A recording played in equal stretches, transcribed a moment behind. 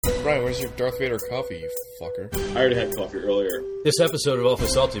Brian, where's your Darth Vader coffee, you fucker? I already had coffee earlier. This episode of Awfully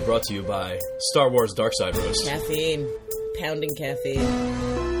Salty brought to you by Star Wars Dark Side Roast. Caffeine. Pounding caffeine.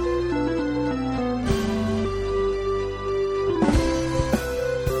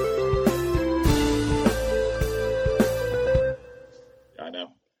 I know.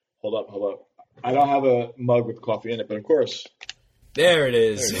 Hold up. I don't have a mug with coffee in it, but of course. There it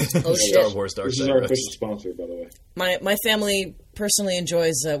is. Oh, Star shit. Wars Dark This Side is our Roast. official sponsor, by the way. My family personally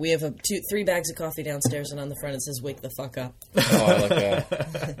enjoys, we have 3 bags of coffee downstairs, and on the front it says, "Wake the fuck up." Oh, I like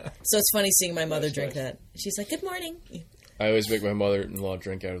that. So it's funny seeing my mother drink that. She's like, "Good morning." I always make my mother-in-law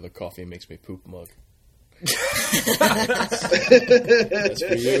drink out of the coffee and makes me poop mug. That's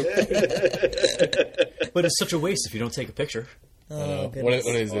for you. But it's such a waste if you don't take a picture. Oh, One goodness.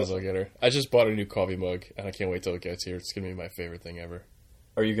 of these days I'll get her. I just bought a new coffee mug, and I can't wait till it gets here. It's gonna be my favorite thing ever.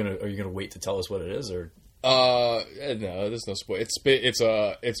 Are you gonna wait to tell us what it is, or No, there's no spoil. It's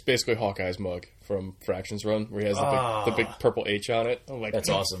basically Hawkeye's mug from Fractions Run, where he has the big purple H on it. I'm like, That's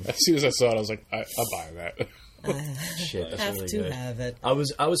awesome. As soon as I saw it, I was like, I'm buying that. shit? That's Have really to good. have it. I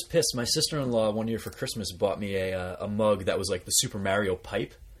was pissed. My sister-in-law one year for Christmas bought me a mug that was like the Super Mario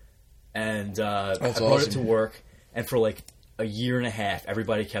pipe, and I brought it awesome. to work. And for like a year and a half,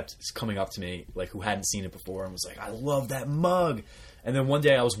 everybody kept coming up to me like who hadn't seen it before and was like, "I love that mug." And then one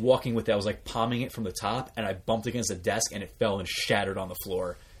day I was walking with it, I was like palming it from the top, and I bumped against a desk, and it fell and shattered on the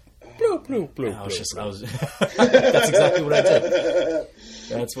floor. Bloop, bloop, bloop, And I was bloop, that's exactly what I did.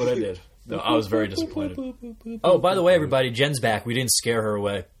 That's what I did. No, I was very disappointed. Oh, by the way, everybody, Jen's back. We didn't scare her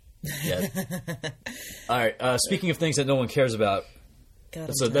away yet. All right. Speaking of things that no one cares about, God,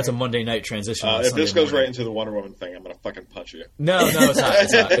 that's a Monday night transition. on If Sunday this goes morning. right into the Wonder Woman thing, I'm going to fucking punch you. No, it's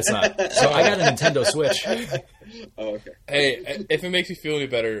not. It's not. So I got a Nintendo Switch. Oh, okay. Hey, if it makes you feel any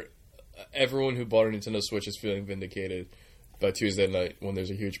better, everyone who bought a Nintendo Switch is feeling vindicated by Tuesday night when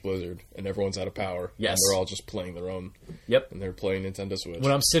there's a huge blizzard and everyone's out of power. Yes. And they're all just playing their own. Yep. And they're playing Nintendo Switch.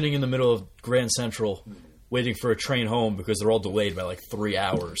 When I'm sitting in the middle of Grand Central waiting for a train home because they're all delayed by like 3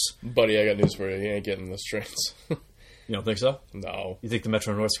 hours. Buddy, I got news for you. You ain't getting those trains. You don't think so? No. You think the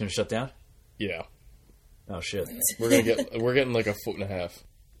Metro North's going to shut down? Yeah. Oh, shit. We're getting like a foot and a half.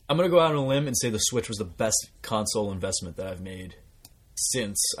 I'm going to go out on a limb and say the Switch was the best console investment that I've made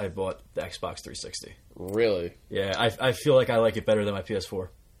since I bought the Xbox 360. Really? Yeah, I feel like I like it better than my PS4.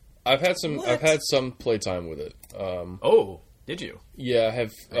 I've had some playtime with it. Oh, did you? Yeah, I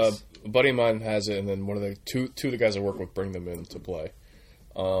have Nice. a buddy of mine has it, and then one of the two of the guys I work with bring them in to play.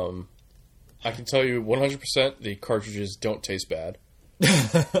 I can tell you 100% the cartridges don't taste bad.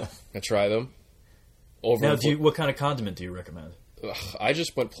 I try them. Now, what kind of condiment do you recommend? I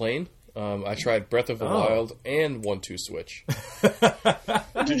just went plain. I tried Breath of the Oh. Wild and 1-2 Switch.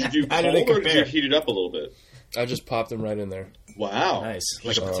 Did you do How do they cold or did you compare? heat it up a little bit? I just popped them right in there. Wow. Nice.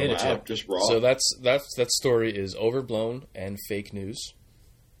 Like a Just- potato wow, chip. Just raw. So that story is overblown and fake news.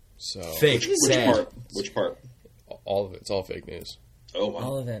 So Fake. Which Sad. part? Which part? all of it's all fake news. Oh, wow.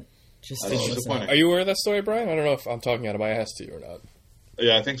 All of it. Just That's listen. disappointing. Are you aware of that story, Brian? I don't know if I'm talking out of my ass to you or not.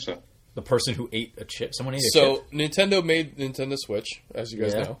 Yeah, I think so. The person who ate a chip. Someone ate a chip. So Nintendo made Nintendo Switch, as you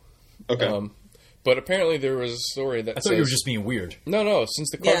guys Yeah. know. Okay. But apparently there was a story that I thought you were just being weird. No, since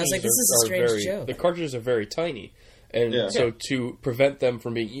the Yeah, I cartridges was like, this is a are strange very joke. the cartridges are very tiny, and Yeah. so to prevent them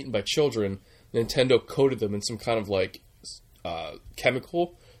from being eaten by children, Nintendo coated them in some kind of like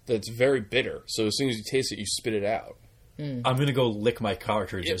chemical that's very bitter. So as soon as you taste it, you spit it out. I'm going to go lick my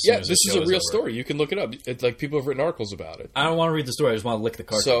cartridge as soon Yeah, as this the is show a real over. story. You can look it up. It's like people have written articles about it. I don't want to read the story. I just want to lick the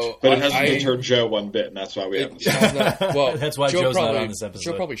cartridge. So But it hasn't deterred Joe one bit, and that's why we haven't. well, That's why Joe Joe's not probably, on this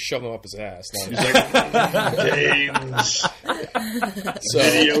episode. Joe probably shoved them up his ass. Games. So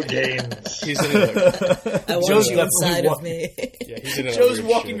Video games. he's in it. I want Joe's you definitely inside of walking- me. Yeah, he's in it. Joe's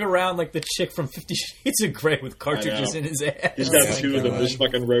walking around like the chick from 50 Shades of Grey with cartridges I know. in his ass. He's got Oh, two of them God. just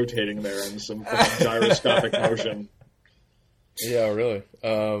fucking rotating there in some fucking gyroscopic motion. Yeah, really.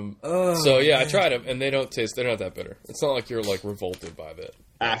 So yeah, I tried them, and they're not that bitter. It's not like you're like revolted by it.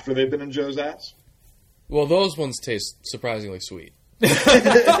 After they've been in Joe's ass? Well, those ones taste surprisingly sweet.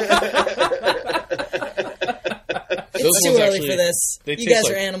 It's too early for this. they You taste guys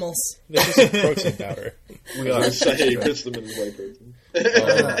like- are animals. They taste like protein powder. We are. Say he puts them in the whey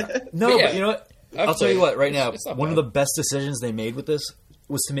protein. No, yeah, but you know what? I've I'll tell you played what, it. right now, It's not one of bad. the best decisions they made with this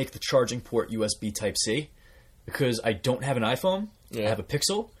was to make the charging port USB Type-C, because I don't have an iPhone, Yeah. I have a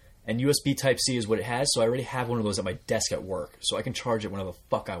Pixel, and USB Type-C is what it has, so I already have one of those at my desk at work, so I can charge it whenever the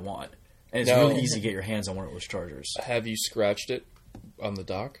fuck I want. And it's No. really easy to get your hands on one of those chargers. Have you scratched it on the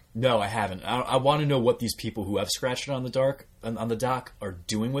dock? No, I haven't. I want to know what these people who have scratched it on the dock are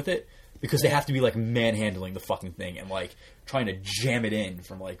doing with it, because they have to be like manhandling the fucking thing and like trying to jam it in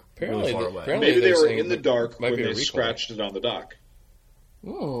from like really far away. Maybe they they're were saying in the dark might when be a they recoil. scratched it on the dock.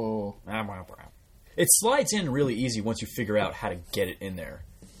 Oh, It slides in really easy once you figure out how to get it in there.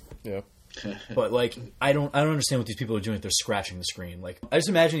 yeah. But like, I don't understand what these people are doing if they're scratching the screen. Like, I just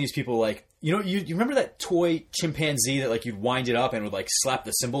imagine these people like, you remember that toy chimpanzee that like you'd wind it up and would like slap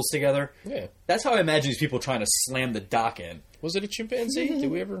the symbols together? Yeah. That's how I imagine these people trying to slam the dock in. Was it a chimpanzee?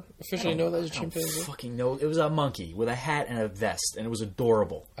 Did we ever officially know that was a I don't chimpanzee? fucking know. It was a monkey with a hat and a vest, and it was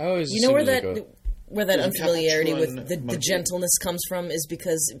adorable. I always You know where assumed it was where that There's a unfamiliarity with Capuchin the monkey. gentleness comes from is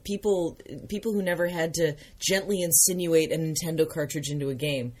because people who never had to gently insinuate a Nintendo cartridge into a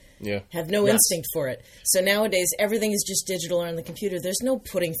game Yeah. have no Yes. instinct for it. So nowadays everything is just digital on the computer. There's no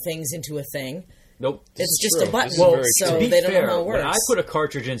putting things into a thing. Nope. It's is just true. a button, This is very so to be they don't fair, know how it when I works. put a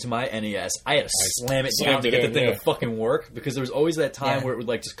cartridge into my NES, I had to slam it down slammed to it get the in, thing yeah. to fucking work because there was always that time Yeah. where it would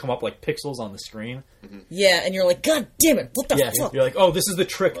like just come up like pixels on the screen. Yeah, and you're like, God damn it, what the Yeah, fuck? you're like, oh, this is the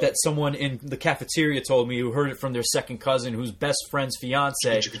trick that someone in the cafeteria told me who heard it from their second cousin whose best friend's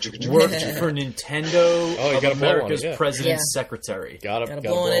fiance worked for Nintendo Oh, you of gotta blow on America's it, yeah. president's Yeah. secretary. Gotta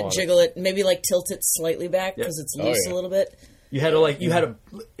blow on it, jiggle it, maybe like tilt it slightly back because it's Oh, loose yeah. a little bit. You had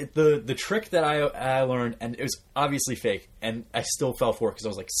the trick that I learned, and it was obviously fake, and I still fell for it because I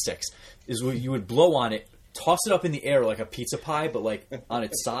was like 6. Is where you would blow on it, toss it up in the air like a pizza pie, but like on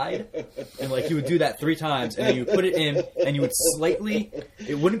its side, and like you would do that 3 times, and then you would put it in, and you would slightly,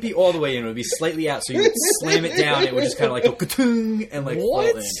 it wouldn't be all the way in, it would be slightly out, so you would slam it down, it would just kind of like go ka-toong, and like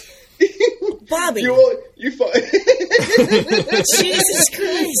What? fall in. Bobby, You Jesus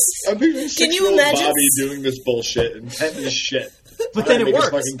Christ! I'm picturing Can you 6-year-old imagine- Bobby doing this bullshit and intent as shit. But then Trying to it make works.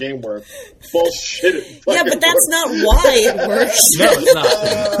 his fucking game work. Bullshit. It Yeah, fucking but that's works. not why it works. No, it's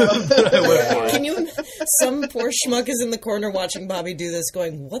not. I went for it. Can you? Some poor schmuck is in the corner watching Bobby do this,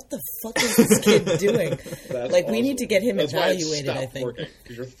 going, "What the fuck is this kid doing?" That's Like, we awesome. need to get him That's why it evaluated. I stopped think. working,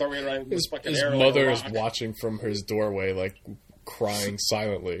 'cause you're throwing it around this fucking His air mother like is a rock. watching from his doorway, like crying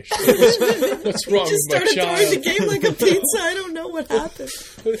silently. What's wrong Just with my started throwing the child? game like a pizza. I don't know what happened.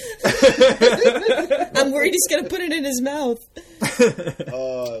 I'm worried he's gonna put it in his mouth.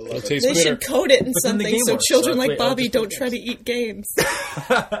 Oh, I love It'll it. taste They bitter. should code it in then the something game so works, children so like wait, I'll Bobby just don't put try to eat games.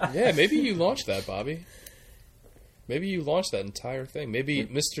 Yeah, maybe you launched that, Bobby. Maybe you launched that entire thing. Maybe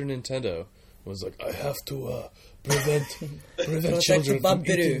Mr. Nintendo was like, I have to prevent children from Bob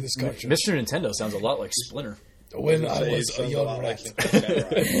eating Biru. this cartridge. Mr. Nintendo sounds a lot like Splinter. When I It was a sounds young lot like rat,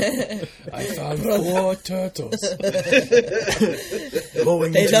 Samurai. I found 4 turtles.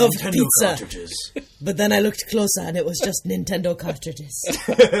 Going They to love Nintendo pizza. cartridges. But then I looked closer and it was just Nintendo cartridges.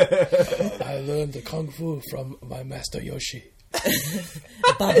 I learned the kung fu from my master Yoshi. It's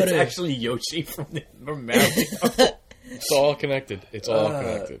Babaru. actually Yoshi from Mario. It's all connected. It's all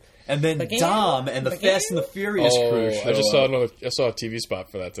connected. And then Again? Dom and the Again? Fast and the Furious Oh, crew. Show I just saw up. I saw a TV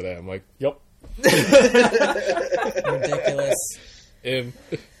spot for that today. I'm like, yep. Ridiculous. In.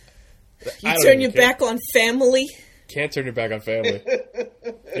 You turn your back on family, Can't turn your back on family.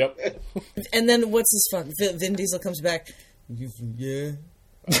 Yep. and then what's his fuck? Vin Diesel comes back. Yeah.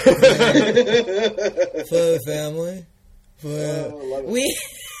 For family. We.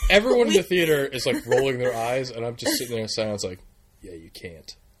 Everyone in the theater is like rolling their eyes, and I'm just sitting there in silence, like, yeah, you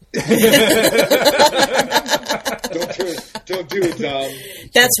can't. Don't do it, Dom.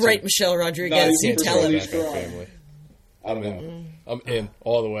 That's right, Michelle Rodriguez. No, You you tell can't him. Charlize Back on Theron. family. I don't know. I'm in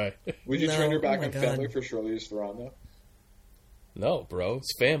all the way. Would you No, turn your back oh my on God. family for Charlize Theron, though? No, bro,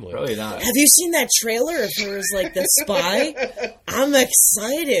 it's family. Probably not. Have you seen that trailer of her as like the spy? I'm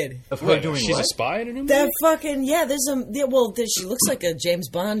excited. Of her Wait, doing she's what? a spy in a new That movie? fucking yeah. There's she looks like a James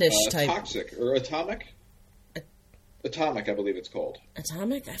Bondish type. Toxic or Atomic? Atomic, I believe it's called.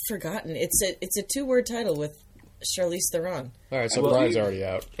 Atomic? I've forgotten. It's a 2-word title with Charlize Theron. All right, so Well, Brian's already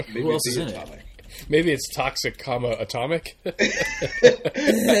out. Maybe Who else it's is in it? Atomic. Maybe it's toxic, atomic. I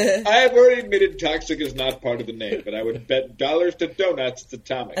have already admitted Toxic is not part of the name, but I would bet dollars to donuts it's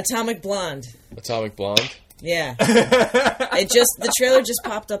Atomic. Atomic Blonde. Atomic blonde. Yeah. The trailer just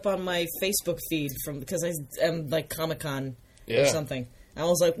popped up on my Facebook feed because I am like Comic-Con or Yeah. something. I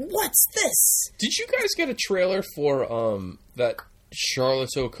was like, "What's this?" Did you guys get a trailer for that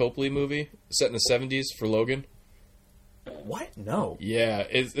Charlotte Copley movie set in the 70s for Logan? What? No. Yeah,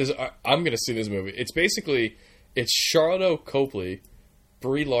 I'm going to see this movie. It's Charlotte Copley,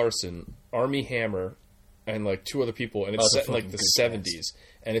 Brie Larson, Armie Hammer, and like 2 other people, and it's That's a set in like fucking the good 70s,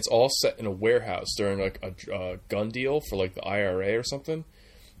 and it's all set in a warehouse during like a gun deal for like the IRA or something,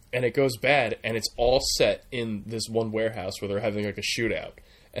 and it goes bad, and it's all set in this one warehouse where they're having like a shootout,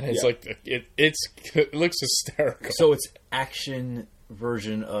 and it's Yeah. like it looks hysterical. So it's action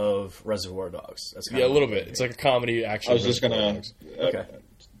version of Reservoir Dogs. That's Yeah, a little bit. It's like a comedy action. I was just gonna. Okay.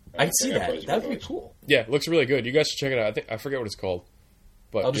 I can see that. That would be cool. Yeah, it looks really good. You guys should check it out. I forget what it's called.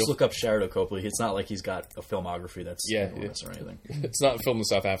 But I'll just look up Sharado Copley. It's not like he's got a filmography that's enormous or anything. It's not filmed in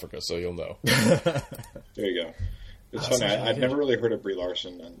South Africa, so you'll know. There you go. It's funny. I've never really heard of Brie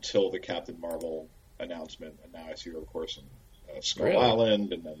Larson until the Captain Marvel announcement, and now I see her, of course, in Skull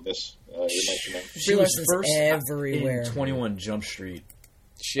Island, and then this. You mentioned it. Brie Larson's everywhere. In 21 Jump Street.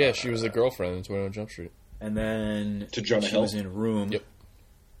 Yeah, she was the girlfriend in 21 Jump Street. And then To Jonah she Hill. was in Room. Yep.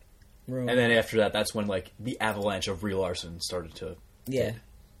 And then after that, that's when like the avalanche of Brie Larson started to. Yeah.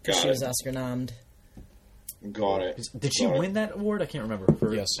 Got She it. was Oscar nommed. Got it. Did she Got it. win that award? I can't remember.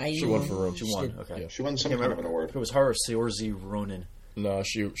 Yes, she won for Room. She won. Okay. Yeah. She won some kind of an award. It was her or Saoirse Ronan. No,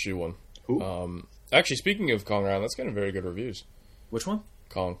 she won. Who? Actually, speaking of Kong Island, that's getting very good reviews. Which one?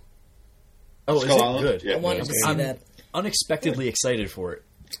 Kong. Oh, is Skull it Island? good? Yeah. I wanted to see I'm that. unexpectedly excited for it.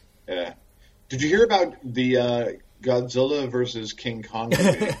 Yeah. Did you hear about the Godzilla versus King Kong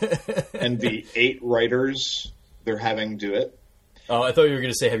movie and the 8 writers they're having do it? Oh, I thought you were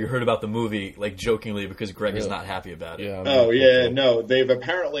going to say, have you heard about the movie, like jokingly, because Greg is Really? not happy about it. Yeah. Oh yeah, no. They've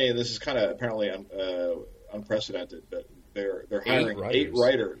apparently, and this is kind of unprecedented, but they're hiring 8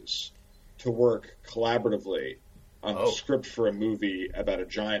 writers to work collaboratively on a script for a movie about a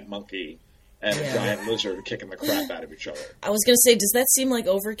giant monkey and a giant lizard kicking the crap out of each other. I was gonna say, does that seem like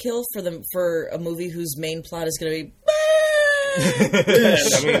overkill for a movie whose main plot is gonna be?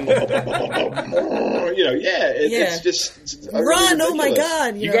 I mean, It's just it's utterly Run! Oh my ridiculous.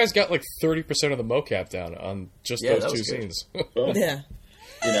 god! you know? guys got like 30% of the mocap down on just Yeah, those that two was good. scenes. Boom. Yeah.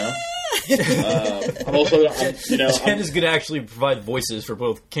 You know, I'm also, Jen is going to actually provide voices for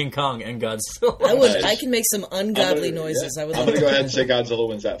both King Kong and Godzilla. I would. Nice. I can make some ungodly noises. I would. I'm love going to go to. ahead and say Godzilla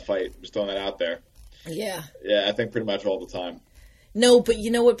wins that fight. Just throwing that out there. Yeah. Yeah, I think pretty much all the time. No, but you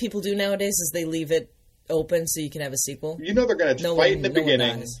know what people do nowadays is they leave it open so you can have a sequel. You know they're going to No fight one- in the no one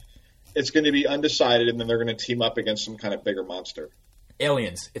beginning. dies. It's going to be undecided, and then they're going to team up against some kind of bigger monster.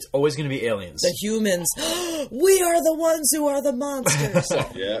 Aliens. It's always going to be aliens. The humans. We are the ones who are the monsters.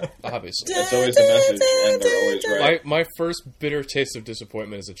 Yeah, Obviously. that's always the message, and they're always right. My first bitter taste of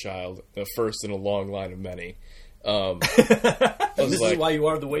disappointment as a child, the first in a long line of many. I was This like, is why you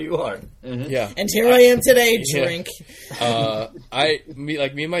are the way you are. yeah. And here I am today. Yeah. Drink. Me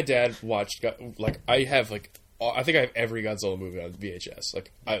and my dad watched. I have I think I have every Godzilla movie on VHS.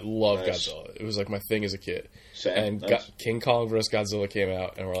 Like I love Nice. Godzilla. It was like my thing as a kid. Same. And Nice. King Kong vs. Godzilla came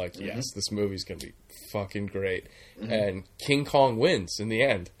out, and we're like, yes, this movie's gonna be fucking great. And King Kong wins in the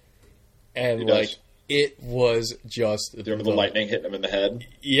end. And He like does. it was just Do you remember the lightning hitting him in the head?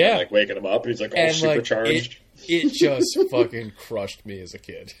 Yeah. Like waking him up. He's like all and supercharged. it just fucking crushed me as a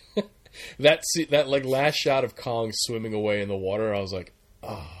kid. that like last shot of Kong swimming away in the water, I was like,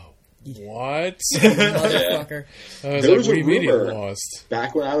 oh, what? Motherfucker. I was There like, was what a do you mean he rumor lost?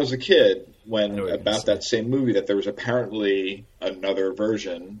 Back when I was a kid, when know what you're gonna about that same movie, that there was apparently another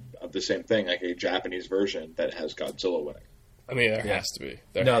version of the same thing, like a Japanese version that has Godzilla winning. I mean, there Yeah. has to be.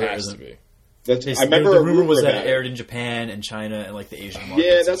 There No, there has to isn't. be. That's, It's- I remember the a rumor was that about it aired in Japan and China and like the Asian markets.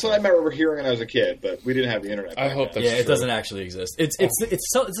 Yeah, that's what I remember hearing when I was a kid, but we didn't have the internet. I back hope then. that's Yeah, it true. doesn't actually exist. It's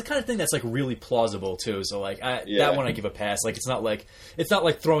the kind of thing that's like really plausible too. So like Yeah. that one I give a pass. Like it's not like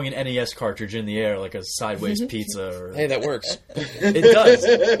throwing an NES cartridge in the air like a sideways pizza. Or Hey, that works. it does.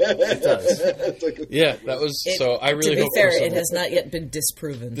 It does. It's like, Yeah, that was. So I really to be hope fair, there's it some- has not yet been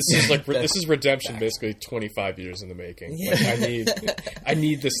disproven. This is like this is redemption, basically 25 years in the making. Like, I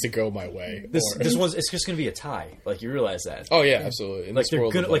need this to go my way. This one's it's just gonna be a tie. Like you realize that. Oh yeah, absolutely. In like this they're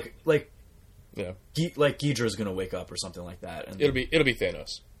world gonna of, like yeah, Ghidorah's gonna wake up or something like that. And it'll be Thanos.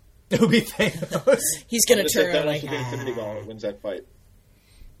 it'll be Thanos. He's going to Just like turn Thanos like, with the Infinity Gauntlet wins that fight.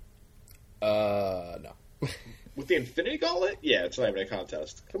 No. With the Infinity Gauntlet? Yeah, it's not even a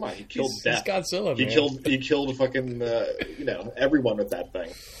contest. Come on, he killed He's Death. Godzilla, He man. killed fucking everyone with that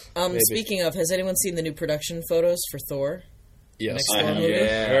thing. Speaking of, has anyone seen the new production photos for Thor? Yes. Next I Thor have. movie?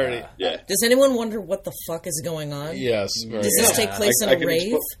 Very- Yeah. Does anyone wonder what the fuck is going on? Yes. Very Does this good. take place in I a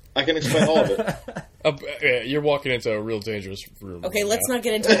rave? I can explain all of it. Yeah, you're walking into a real dangerous room. Okay, right let's now. not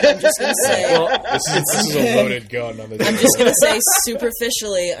get into it. I'm just going to say, This is a loaded gun on the. I'm just going to say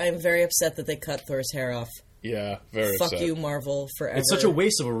superficially, I'm very upset that they cut Thor's hair off. Yeah, very Fuck upset. you, Marvel, forever. It's such a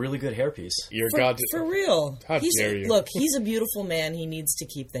waste of a really good hairpiece. You're for real. How dare you. Look, he's a beautiful man. He needs to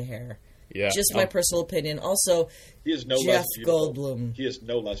keep the hair. Yeah. Just my personal opinion. Also, He is no Jeff less beautiful. Goldblum. He is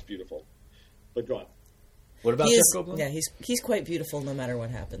no less beautiful. But go on. What about he Jeff is, Goldblum? yeah, he's quite beautiful no matter what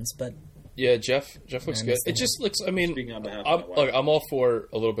happens. But Yeah, Jeff looks good. understand. It just looks. I mean, Speaking on behalf of my wife. I'm all for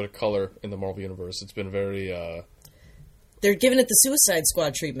a little bit of color in the Marvel universe. It's been very They're giving it the Suicide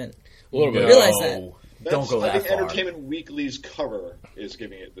Squad treatment. A little bit. Realize that. Don't go that I think far. Entertainment Weekly's cover is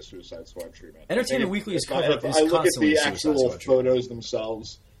giving it the Suicide Squad treatment. Entertainment Weekly's cover is I look at constantly the Suicide actual Squad treatment. photos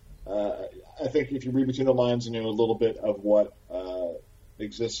themselves. I think if you read between the lines and know a little bit of what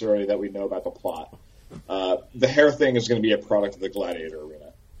exists already that we know about the plot, the hair thing is going to be a product of the Gladiator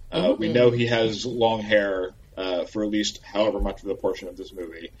arena. We know he has long hair for at least however much of the portion of this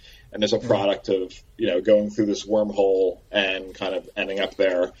movie, and as a product of going through this wormhole and kind of ending up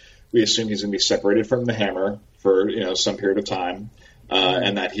there, we assume he's going to be separated from the Hammer for some period of time,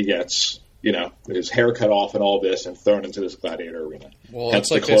 and that he gets his hair cut off and all this and thrown into this Gladiator arena. Well, hence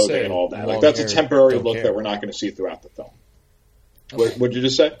it's like the clothing they say, and all that. long That's a hair, temporary don't look care. that we're not going to see throughout the film. What did you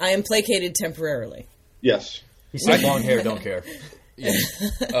just say? I am placated temporarily. Yes. He said long hair, don't care. Yeah.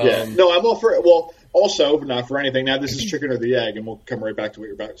 No, I'm all for it. Well, also, not for anything. Now, this is chicken or the egg, and we'll come right back to what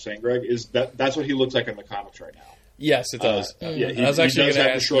you're about saying, Greg, is that's what he looks like in the comics right now. Yes, it does. Yeah, he I was actually does going to have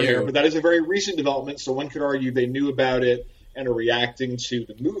the ask short you. hair, but that is a very recent development, so one could argue they knew about it and are reacting to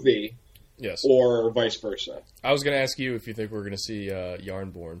the movie, Yes. or vice versa. I was going to ask you if you think we're going to see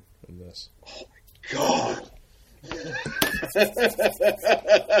Yarnborn in this. God.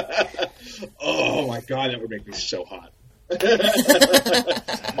 Oh my God, that would make me so hot.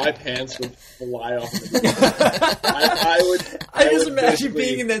 My pants would fly off. I just imagine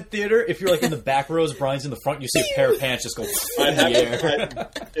being in that theater. If you're like in the back rows, Brian's in the front, you see a pair of pants just go in the air.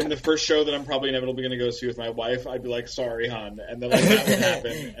 In the first show that I'm probably inevitably going to go see with my wife, I'd be like, "Sorry, hon," and then like, that would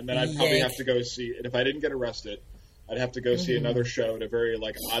happen, and then I'd probably have to go see. And if I didn't get arrested, I'd have to go see another show at a very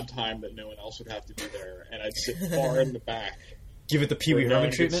odd time that no one else would have to be there, and I'd sit far in the back. Give it the Pee Wee where no Herman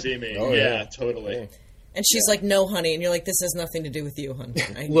one could treatment. see me. Oh, yeah, yeah. totally. Yeah. And she's like, "No, honey," and you're like, "This has nothing to do with you, hon.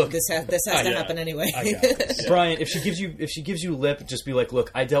 Look, this has to happen anyway." I got this. Brian, if she gives you lip, just be like,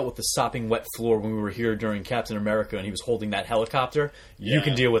 "Look, I dealt with the sopping wet floor when we were here during Captain America, and he was holding that helicopter. You Yeah.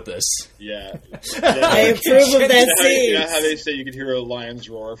 can deal with this." Yeah. I approve of that scene. You know how they say you could hear a lion's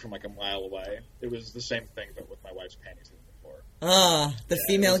roar from like a mile away? It was the same thing, but with my wife's panties in the floor. Ah, the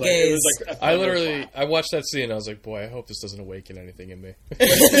female It gaze. was like a thunderclap. I watched that scene and I was like, boy, I hope this doesn't awaken anything in me.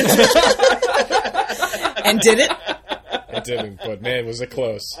 And did it? It didn't, but man, was it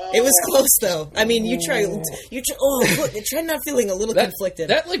close. It was close though. I mean, you try. Oh, look, try not feeling a little conflicted.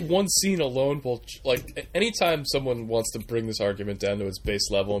 That like one scene alone will anytime someone wants to bring this argument down to its base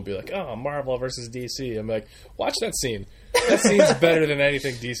level and be like, oh, Marvel versus DC, I'm like, watch that scene. That scene's better than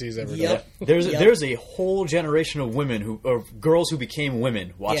anything DC's ever done. There's a whole generation of women or girls who became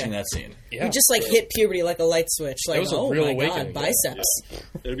women watching that scene. Yeah. You just hit puberty like a light switch. Like, was a oh real my awakening. God, biceps.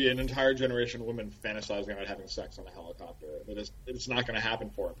 There'd be an entire generation of women fantasizing about having sex on a helicopter. It's not going to happen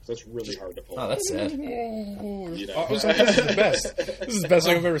for them because that's really hard to pull Oh, off. that's sad. You know? I was like, this is the best. This is the best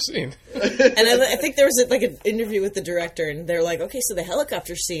thing I've ever seen. And I think there was an interview with the director, and they're like, "Okay, so the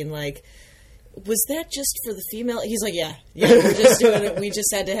helicopter scene, was that just for the female?" He's like, "Yeah, we're just doing it. We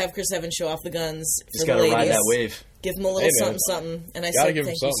just had to have Chris Evans show off the guns Just for the gotta ladies. ride that wave. Give him a little Hey, man. something." And I Gotta said, give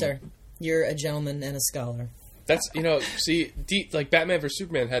him "Thank you, sir. something. You're a gentleman and a scholar." That's see, Batman vs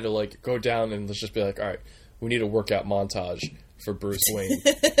Superman had to go down and let's just be like, all right, we need a workout montage for Bruce Wayne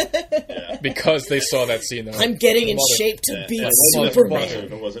because they saw that scene. I'm getting in shape to beat It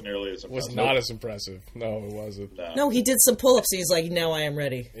Superman. wasn't nearly as It impressive. was not as impressive. No, it wasn't. No, he did some pull-ups. And he's like, "Now I am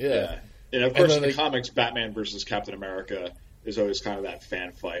ready." Yeah. And of course, then in the comics, Batman versus Captain America is always kind of that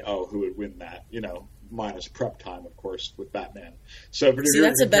fan fight. Oh, who would win that? Minus prep time, of course, with Batman. So, but if you're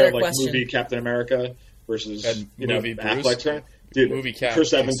that's a compare, better question. Movie Captain America versus movie Bruce? Affleck's turn. Dude, Movie Cap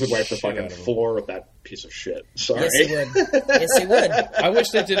Chris Evans beats would wipe the the shit fucking out of him. floor with that piece of shit. Sorry. Yes, he would. Yes, he would. I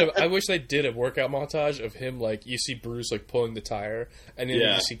wish they did a workout montage of him you see Bruce pulling the tire and then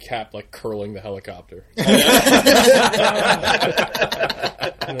you see Cap curling the helicopter.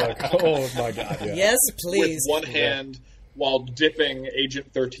 You're like, oh my God! Yeah. Yes, please. With one hand while dipping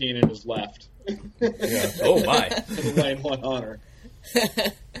Agent 13 in his left. Yeah. Oh my! For the lane one honor.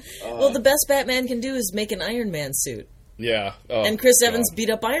 Well, the best Batman can do is make an Iron Man suit. Yeah. Oh, And Chris God. Evans beat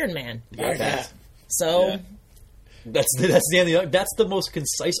up Iron Man. Yeah. So, Yeah. That's the most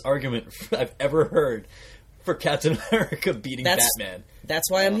concise argument I've ever heard for Captain America beating Batman. that's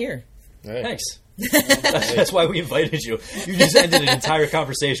why I'm here. Hey. Thanks. That's why we invited you. You just ended an entire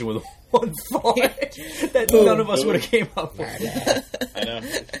conversation with one thought that none of us would have came up with. I know.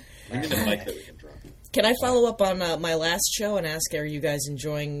 We need a mic that we can drop. Can I follow up on my last show and ask, are you guys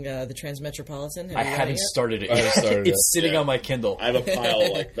enjoying the Transmetropolitan? I haven't started it I yet. haven't started It's it. sitting on my Kindle. I have a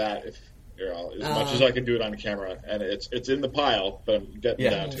pile like that. As much as I can do it on camera, and it's in the pile, but I'm getting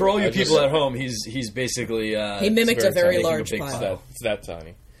down to For all it. you I people just- at home, he's basically He mimicked a very tiny. large Big pile. It's that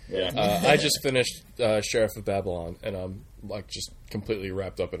tiny. Yeah. I just finished Sheriff of Babylon, and I'm like just completely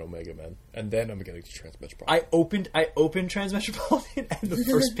wrapped up in Omega Men, and then I'm getting to Transmetropolitan. I opened Transmetropolitan, and the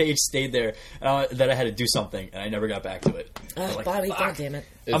first page stayed there. That I had to do something, and I never got back to it. Like, Bobby, God damn it!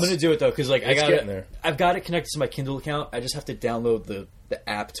 I'm gonna do it though because like I got there. I've got it connected to my Kindle account. I just have to download the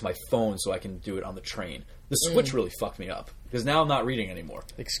app to my phone so I can do it on the train. The Switch really fucked me up because now I'm not reading anymore.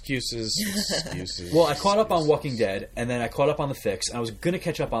 Excuses. Well, I caught up on Walking Dead, and then I caught up on The Fix, and I was gonna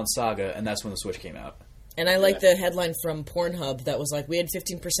catch up on Saga, and that's when the Switch came out. And I like the headline from Pornhub that was like, we had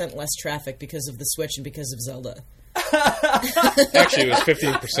 15% less traffic because of the Switch and because of Zelda. Actually, it was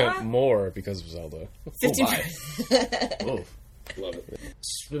 15% more because of Zelda. 15%. Oh. Love it.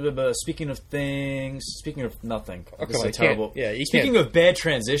 Speaking of things, speaking of nothing. Okay, this is terrible. Yeah, you speaking of bad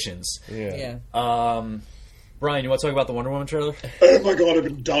transitions. Yeah. Brian, you want to talk about the Wonder Woman trailer? Oh my god, I've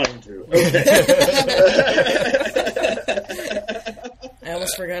been dying to. Okay. I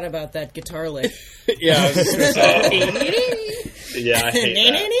almost forgot about that guitar lick. Yeah, I was just gonna say. Yeah, I hate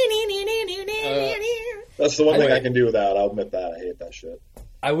that. That's the one thing I can do without. I'll admit that. I hate that shit.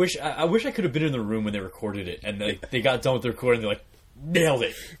 I wish I could have been in the room when they recorded it, and they got done with the recording. They're like, nailed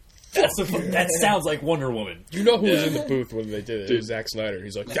it. That sounds like Wonder Woman. You know who was in the booth when they did it? It was Zack Snyder.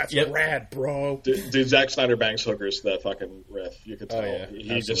 He's like, that's rad, bro. Dude, Zack Snyder bangs hookers to that fucking riff. You could tell. Oh, yeah,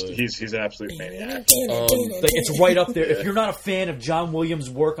 he's an absolute maniac. It's right up there. If you're not a fan of John Williams'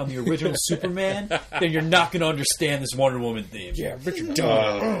 work on the original Superman, then you're not going to understand this Wonder Woman theme. Yeah, Richard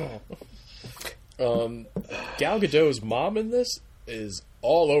Donner. Gal Gadot's mom in this is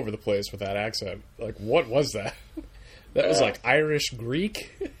all over the place with that accent. Like, what was that? That was like Irish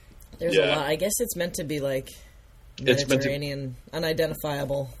Greek. There's a lot. I guess it's meant to be like Mediterranean,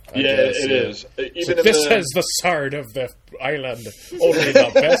 unidentifiable. It is. Even so this is the sword of the island. Only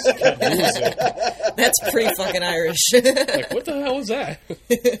the best can use it. That's pretty fucking Irish. Like, what the hell is that?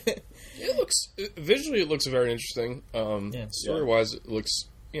 It looks visually. It looks very interesting. Story-wise, it looks.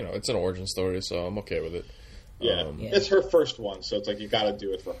 It's an origin story, so I'm okay with it. It's her first one, so it's like you got to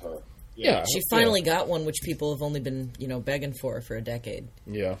do it for her. Yeah, she finally got one, which people have only been, begging for a decade.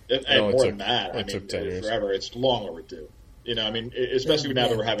 Yeah, and more than that, it took 10 years. Forever. It's long overdue. Especially now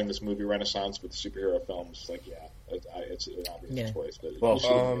that we're having this movie renaissance with superhero films. Like, it's an obvious choice. But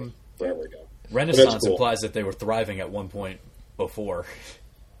forever ago. Renaissance implies that they were thriving at one point before.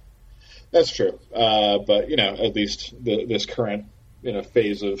 That's true, but at least this current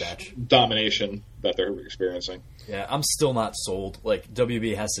phase of domination that they're experiencing. Yeah, I'm still not sold. Like,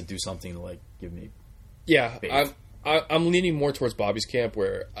 WB has to do something to give me. Yeah, I'm leaning more towards Bobby's camp,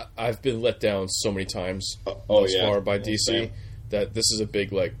 where I've been let down so many times thus far by DC that this is a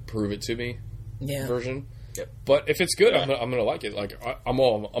big prove it to me version. Yep. But if it's good, I'm gonna like it. Like, I'm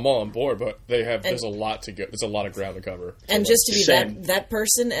all on board. But there's a lot to go. There's a lot of ground to cover. And just to be that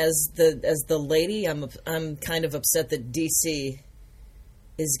person as the lady, I'm kind of upset that DC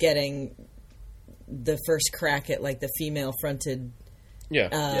is getting the first crack at the female fronted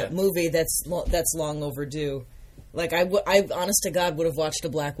movie that's long overdue. Like, I honest to God would have watched a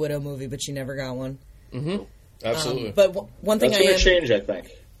Black Widow movie, but she never got one. Mm-hmm. Absolutely. But one thing that's going to change, I think.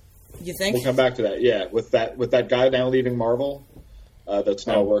 You think? We'll come back to that. Yeah, with that guy now leaving Marvel, that's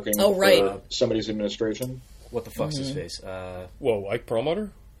now working for somebody's administration. What the fuck's his face? Whoa, Ike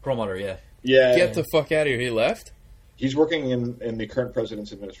Perlmutter? Perlmutter, yeah. Yeah. Get the fuck out of here. He left? He's working in the current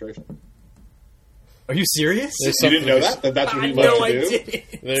president's administration. Are you serious? You didn't know that? That's what he loves to do?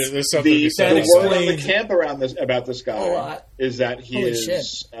 There's something the word on the camp about this guy is that he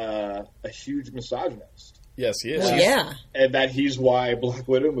is a huge misogynist. Yes, he is. Well, yeah. And that he's why Black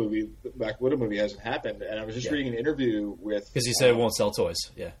Widow movie hasn't happened. And I was just reading an interview with... Because he said it won't sell toys.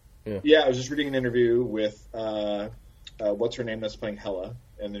 Yeah, I was just reading an interview with... what's her name that's playing Hela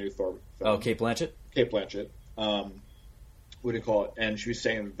in the new Thor film? Oh, Cate Blanchett? Cate Blanchett. What do you call it? And she was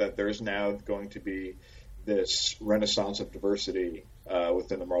saying that there's now going to be this renaissance of diversity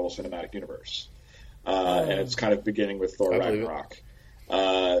within the Marvel Cinematic Universe. And it's kind of beginning with Thor Ragnarok.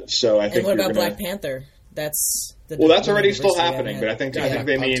 So I think. And what about Black Panther? That's already still happening, but I think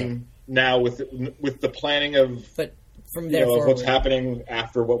they mean now with the planning of from there forward. Of what's happening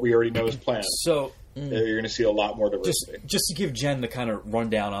after what we already know is planned. So you're going to see a lot more diversity. Just to give Jen the kind of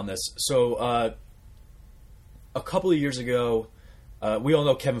rundown on this. So a couple of years ago, we all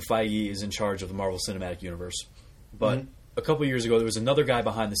know Kevin Feige is in charge of the Marvel Cinematic Universe, but a couple of years ago there was another guy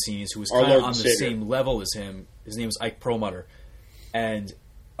behind the scenes who was kind of on the same level as him. His name was Ike Perlmutter, and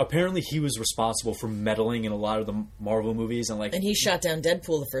apparently he was responsible for meddling in a lot of the Marvel movies and he shot down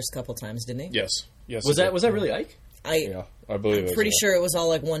Deadpool the first couple times, didn't he? Yes. Was that really Ike? I believe I'm pretty sure it was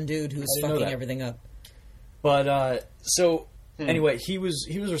all one dude who was fucking everything up. But so Anyway, he was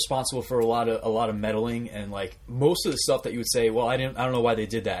responsible for a lot of meddling, and like most of the stuff that you would say, well, I don't know why they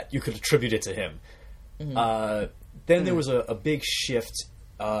did that. You could attribute it to him. Then there was a big shift.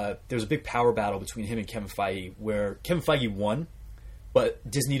 There was a big power battle between him and Kevin Feige, where Kevin Feige won, but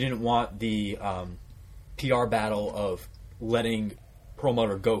Disney didn't want the PR battle of letting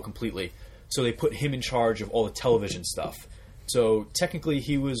Perlmutter go completely, so they put him in charge of all the television stuff. So technically,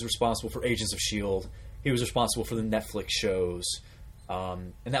 he was responsible for Agents of S.H.I.E.L.D. He was responsible for the Netflix shows,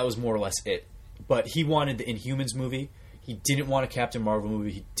 and that was more or less it. But he wanted the Inhumans movie. He didn't want a Captain Marvel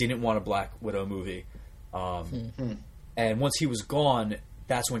movie. He didn't want a Black Widow movie. And once he was gone,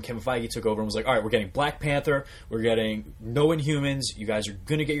 that's when Kevin Feige took over and was like, all right, we're getting Black Panther. We're getting no Inhumans. You guys are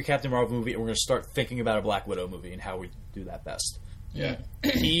going to get your Captain Marvel movie, and we're going to start thinking about a Black Widow movie and how we do that best. Yeah.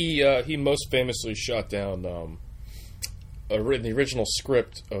 He most famously shot down in the original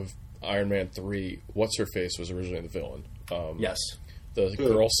script of Iron Man 3, What's-Her-Face was originally the villain. Yes. The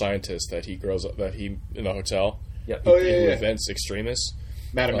girl scientist that he grows up, that he, in a hotel, yep. who invents Extremis.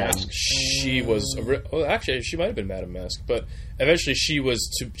 Madame Mask. She was, actually, she might have been Madame Mask, but eventually she was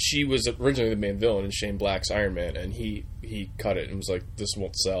originally the main villain in Shane Black's Iron Man, and he cut it and was like, this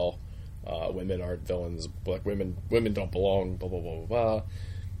won't sell. Women aren't villains. Black women don't belong. Blah blah blah blah blah.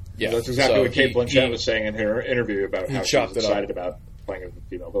 Yeah, that's exactly what Kate Blanchett was saying in her interview about how she was excited about playing a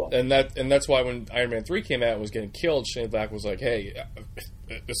female villain. And that's why when Iron Man 3 came out and was getting killed, Shane Black was like, "Hey,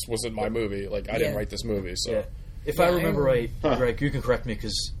 this wasn't my movie. Like, I didn't write this movie." So, if I remember right, Greg, you can correct me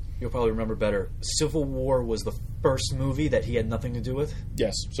because you'll probably remember better. Civil War was the first movie that he had nothing to do with.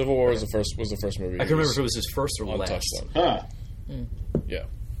 Yes, Civil War was the first movie. I can remember if it was his first or last. Yeah.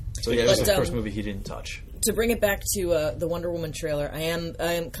 So yeah, it was the first movie he didn't touch. To bring it back to the Wonder Woman trailer, I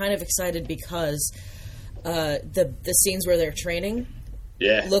am kind of excited because the scenes where they're training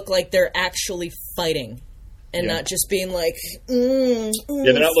look like they're actually fighting and not just being like they're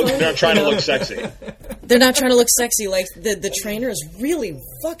not trying to look sexy. They're not trying to look sexy. Like the trainer is really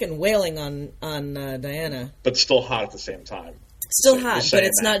fucking wailing on Diana, but still hot at the same time. Still hot, but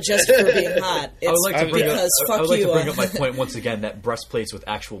it's not just for being hot. It's I would like to bring up my point point once again that breastplates with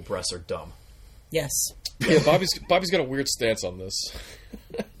actual breasts are dumb. Yes. Yeah, Bobby's got a weird stance on this.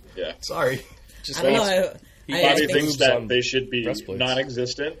 Yeah. Sorry. I don't know. Bobby thinks that they should be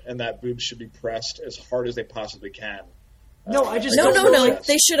non-existent and that boobs should be pressed as hard as they possibly can. No.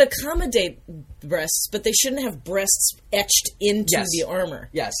 They should accommodate breasts, but they shouldn't have breasts etched into the armor.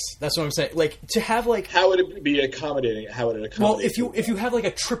 Yes, that's what I'm saying. Like to have like, how would it be accommodating? How would it accommodate? Well, if you have like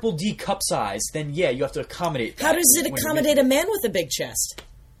a triple D cup size, then you have to accommodate that. How does it accommodate a man with a big chest?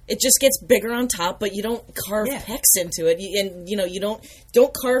 It just gets bigger on top, but you don't carve pecs into it, and you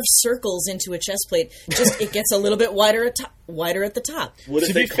don't carve circles into a chest plate. Just it gets a little bit wider at the top.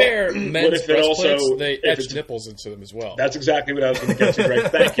 To be fair, men's breastplates they etch nipples into them as well. That's exactly what I was going to get to,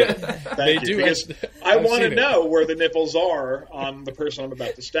 Greg. Thank you. Thank you. Because I want to know where the nipples are on the person I'm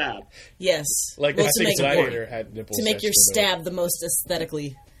about to stab. Yes, like I think Gladiator had nipples to make your stab the most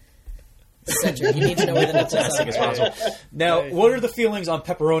aesthetically. You need to know where the nipples are. As possible. Now, what are the feelings on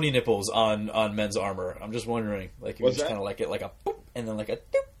pepperoni nipples on men's armor? I'm just wondering. Like, you just kind of like it like a boop, and then like a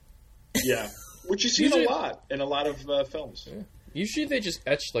doop. Yeah, which you see in a lot of films. Yeah. Usually they just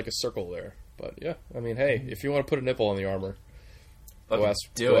etch like a circle there, but yeah, I mean, hey, if you want to put a nipple on the armor, go ask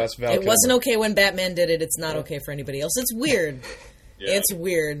Val. It wasn't okay when Batman did it. It's not okay for anybody else. It's weird. It's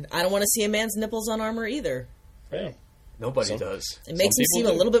weird. I don't want to see a man's nipples on armor either. Yeah. Nobody does. It makes him seem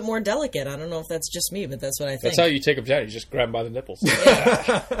a little bit more delicate. I don't know if that's just me, but that's what I think. That's how you take them down. You just grab them by the nipples.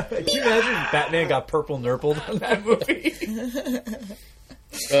 Can you imagine Batman got purple nurpled on that movie?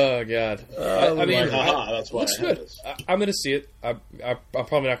 Oh, God. I mean, that's why looks good. I'm going to see it. I'm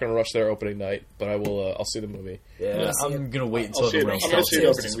probably not going to rush their opening night, but I will. I'll see the movie. Yeah, I'm going to wait until the race. I'm going to see it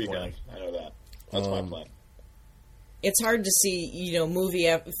opening weekend. I know that. That's my plan. It's hard to see,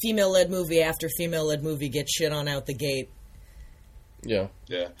 female-led movie after female-led movie get shit on out the gate. Yeah.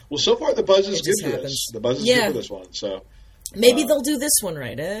 Yeah. Well, so far the buzz is good for this. The buzz is good for this one. So maybe they'll do this one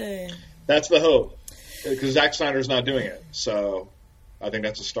right. That's the hope. Because Zack Snyder's not doing it. So I think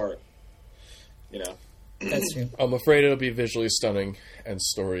that's a start. That's true. I'm afraid it'll be visually stunning and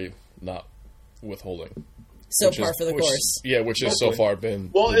story not withholding. For the course. Yeah, which has so far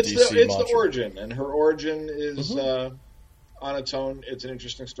been it's DC the origin, and her origin is on its own. It's an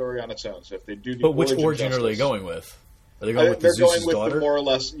interesting story on its own. So if they do, but which origin are they going with? Are they going with the Zeus's daughter? More or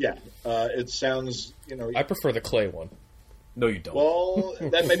less. Yeah, it sounds. I prefer the clay one. No, you don't. Well,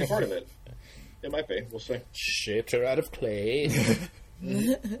 that may be part of it. It might be. We'll see. Shaped her out of clay.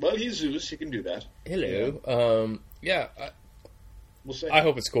 Well, he's Zeus. He can do that. Hello. We'll see. I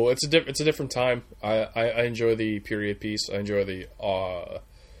hope it's cool. It's a different time. I enjoy the period piece. I enjoy the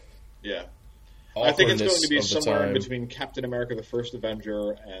yeah. I think it's going to be somewhere in between Captain America: The First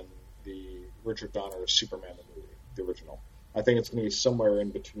Avenger and the Richard Donner Superman movie, the original. I think it's going to be somewhere in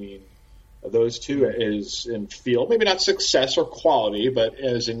between those two, is in feel, maybe not success or quality, but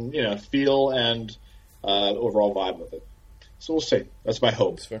as in feel and overall vibe with it. So we'll see. That's my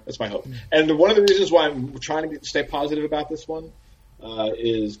hope. That's my hope. And one of the reasons why I'm trying to stay positive about this one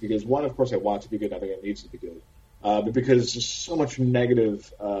is because, one, of course, I want it to be good. I think it needs to be good. But because there's so much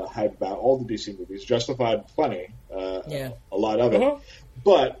negative hype about all the DC movies, justified, funny, a lot of it.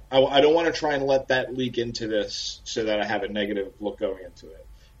 But I don't want to try and let that leak into this so that I have a negative look going into it.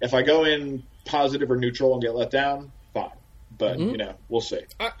 If I go in positive or neutral and get let down, fine. But we'll see.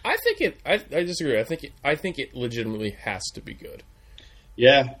 I think it. I disagree. I think it legitimately has to be good.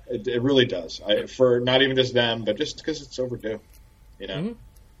 Yeah, it really does. For not even just them, but just because it's overdue.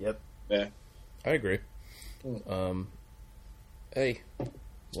 Yep. Yeah. I agree. Hey.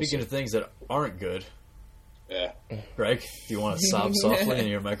 Speaking of things that aren't good. Yeah. Greg, do you want to sob softly into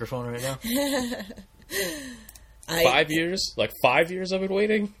your microphone right now? 5 years? Like 5 years I've been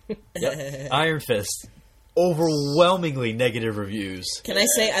waiting? Yep. Iron Fist. Overwhelmingly negative reviews. Can I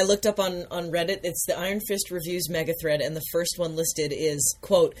say, I looked up on Reddit, it's the Iron Fist reviews mega thread, and the first one listed is,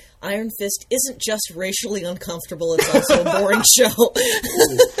 quote, Iron Fist isn't just racially uncomfortable, it's also a boring show.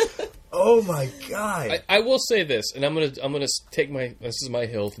 Oh my god! I will say this, and I'm gonna take this is my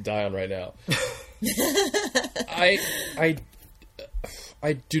hill to die on right now.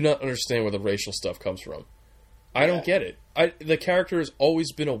 I do not understand where the racial stuff comes from. I don't get it. The character has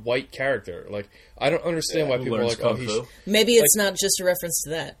always been a white character. Like, I don't understand why people are like, oh, he's... Maybe it's not just a reference to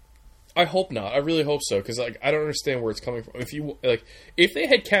that. I hope not. I really hope so, because I don't understand where it's coming from. If they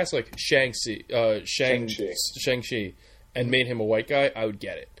had cast like Shang-Chi and made him a white guy, I would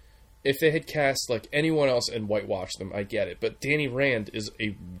get it. If they had cast like anyone else and whitewashed them, I get it. But Danny Rand is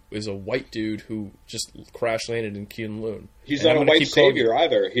a white dude who just crash landed in Kunlun. He's not a white savior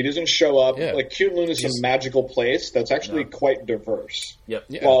either. He doesn't show up. Yeah. Like, Kunlun is a magical place that's actually quite diverse. Yep.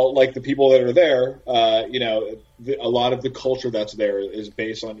 Yeah. Well, like the people that are there, a lot of the culture that's there is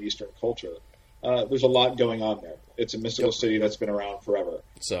based on Eastern culture. There's a lot going on there. It's a mystical city that's been around forever.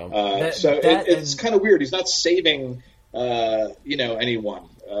 So, it's kind of weird. He's not saving, anyone.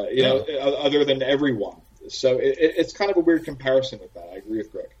 Other than everyone. So it's kind of a weird comparison with that. I agree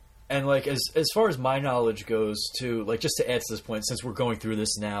with Greg. And like as far as my knowledge goes, too, like just to add to this point, since we're going through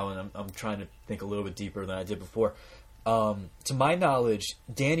this now, and I'm trying to think a little bit deeper than I did before. To my knowledge,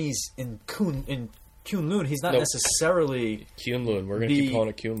 Danny's in Kunlun. He's not necessarily Kunlun. We're going to keep calling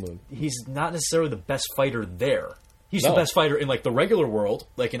it Kunlun. He's not necessarily the best fighter there. He's the best fighter in like the regular world,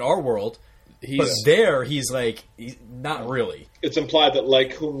 like in our world. But there, he's not really. It's implied that Lai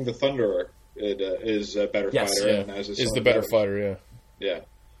Kung the Thunderer is a better fighter. Yeah. And is the better fighter, yeah. Yeah.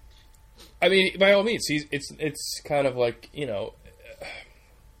 I mean, by all means, it's kind of like,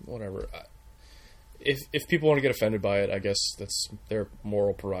 whatever. If people want to get offended by it, I guess that's their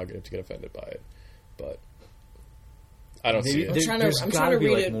moral prerogative to get offended by it. But I don't see it. There's got to be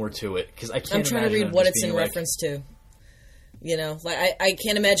like more to it, because I can't. I'm trying to read what it's in reference to. I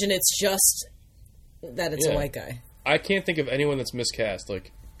can't imagine it's just that it's a white guy. I can't think of anyone that's miscast.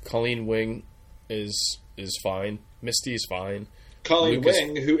 Like, Colleen Wing is fine. Misty is fine. Colleen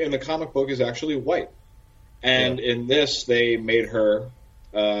Wing, who in the comic book is actually white. And in this, they made her...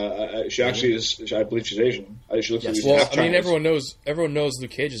 she actually is... I believe she's Asian. She looks like she's half Chinese. I mean, everyone knows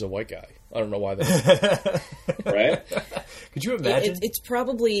Luke Cage is a white guy. I don't know why that is. Right? Could you imagine? It's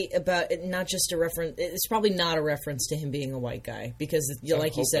probably about not just a reference. It's probably not a reference to him being a white guy, because,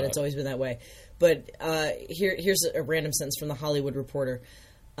 like you said, it's always been that way. But here's a random sentence from the Hollywood Reporter.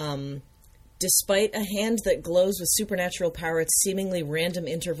 Despite a hand that glows with supernatural power at seemingly random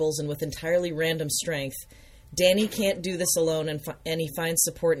intervals and with entirely random strength, Danny can't do this alone, and he finds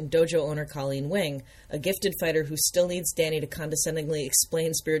support in dojo owner Colleen Wing, a gifted fighter who still needs Danny to condescendingly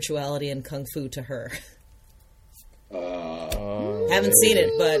explain spirituality and kung fu to her. Haven't seen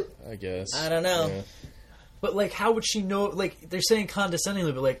it, but I guess I don't know. Yeah. But like, how would she know? Like, they're saying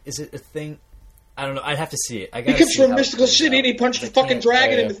condescendingly, but like, is it a thing? I don't know. I'd have to see it. He comes from a mystical city and he punched a fucking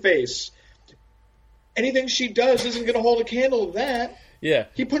dragon in the face. Anything she does isn't going to hold a candle to that. Yeah.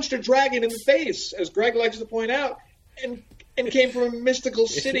 He punched a dragon in the face, as Greg likes to point out, and came from a mystical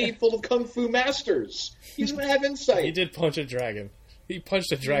city full of kung fu masters. He's going to have insight. He did punch a dragon. He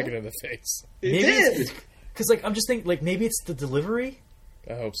punched a dragon in the face. He did. Because, like, I'm just thinking, like, maybe it's the delivery?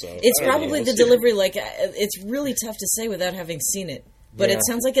 I hope so. It's probably the delivery. Like, it's really tough to say without having seen it. But it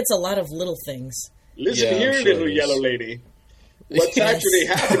sounds like it's a lot of little things. Listen here, little yellow lady. What's actually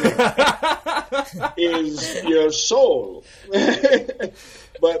happening is your soul.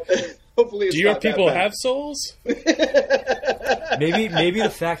 But hopefully it's Do your not that people bad. have souls? Maybe the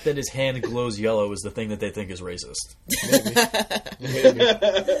fact that his hand glows yellow is the thing that they think is racist.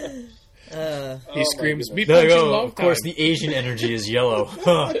 Maybe. He screams, "Meat There you punching go. long Of course, time." the Asian energy is yellow.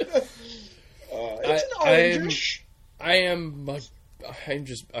 It's orangish. I am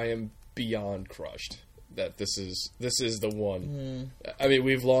beyond crushed that this is the one. I mean,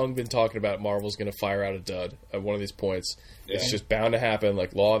 we've long been talking about Marvel's going to fire out a dud at one of these points. Yeah. It's just bound to happen.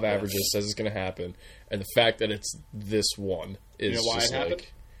 Like law of averages says it's going to happen, and the fact that it's this one is You know why just it happened?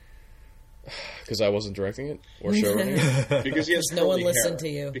 like because I wasn't directing it or showrunning it. Because he has no one curly listened hair. to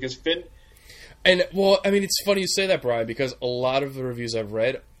you. Because Finn And well, I mean, it's funny you say that, Brian, because a lot of the reviews I've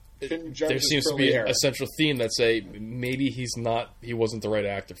read, Jones there has seems to curly be hair. a central theme that say maybe he wasn't the right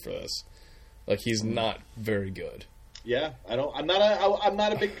actor for this. Like he's not very good. Yeah, I'm not on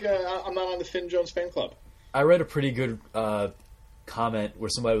the Finn Jones fan club. I read a pretty good comment where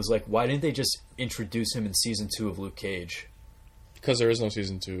somebody was like, "Why didn't they just introduce him in season 2 of Luke Cage?" Because there is no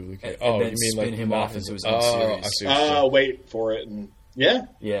season 2 of Luke Cage. And Oh, then you mean spin like him not off into his oh, own series. I see what you're saying. Wait for it, and yeah,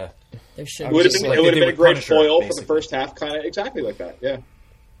 Yeah, There should I it be. would have just been, like it would they have been a did great with Punisher, foil for the basically. first half, kind of exactly like that. Yeah,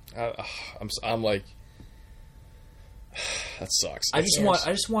 I'm like, that sucks. I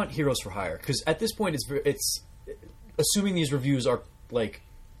just want Heroes for Hire because at this point it's assuming these reviews are like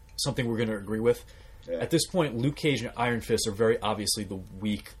something we're going to agree with. Yeah. At this point, Luke Cage and Iron Fist are very obviously the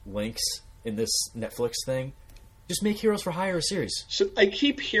weak links in this Netflix thing. Just make Heroes for Hire a series. so I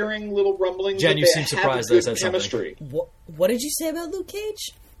keep hearing little rumblings. Jen, that you they seem have surprised good that I said something. chemistry. What did you say about Luke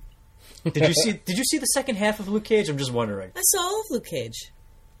Cage? Did you see the second half of Luke Cage? I'm just wondering. I saw all of Luke Cage.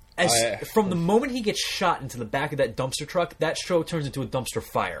 From the moment he gets shot into the back of that dumpster truck, that show turns into a dumpster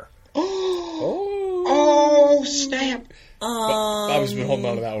fire. Oh snap! Bob's been holding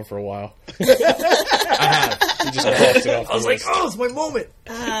on to that one for a while. I have. He just crossed it off I was the like, list. oh, it's my moment.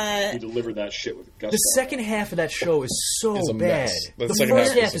 He delivered that shit with gusto. The second half of that show is so It's a bad. mess. The The second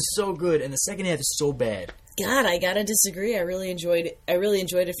first half half is- is so good, and the second half is so bad. God, I gotta disagree. I really enjoyed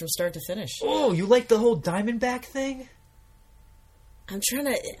it from start to finish. Oh, you like the whole Diamondback thing? I'm trying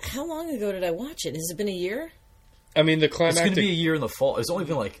to. How long ago did I watch it? Has it been a year? I mean, the It's going to climactic. be a year in the fall. It's only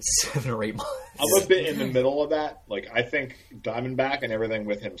been like 7 or 8 months. I'm a bit in the middle of that. Like, I think Diamondback and everything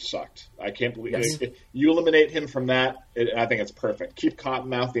with him sucked. I can't believe Yes. you eliminate him from that. I think it's perfect. Keep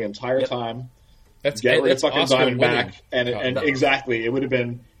Cottonmouth the entire time. That's Get rid of that's fucking Oscar-winning Diamondback, and Cottonmouth. exactly, it would have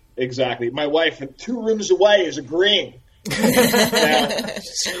been exactly. My wife 2 rooms away is agreeing. Now,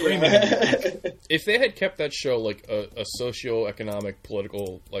 If they had kept that show like a socio-economic,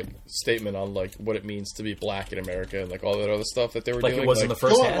 political like statement on like what it means to be black in America and like all that other stuff that they were Like doing, it was in like, the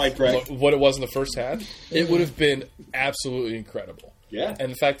first come on, half. Mike Gregg. what it was in the first half, it would have been absolutely incredible. Yeah.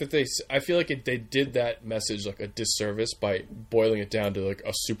 And the fact that I feel like they did that message like a disservice by boiling it down to like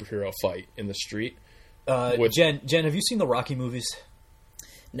a superhero fight in the street. Jen, have you seen the Rocky movies?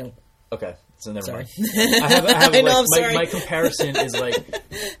 No. Okay, so never Sorry. mind. I have I know, like, I'm sorry. my comparison is like,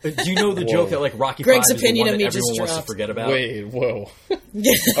 do you know the Whoa. joke that like Rocky Greg's 5 is the opinion one of that me everyone just wants to dropped. forget about? Wait, whoa!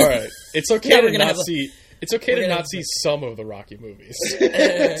 Yeah. All right, it's okay Yeah, to we're gonna not have a- see. It's okay to gonna- not see some of the Rocky movies.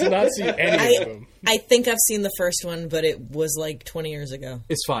 To not see any of them. I think I've seen the first one, but it was like 20 years ago.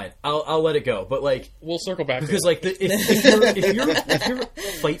 It's fine. I'll let it go. But like, We'll circle back because to like if your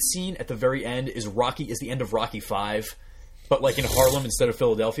fight scene at the very end is the end of Rocky 5, but like in Harlem instead of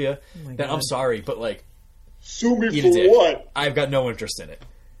Philadelphia, then God. I'm sorry, but like sue me eat for a dick. what? I've got no interest in it.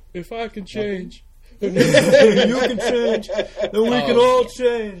 if I can change. You can change, then we can all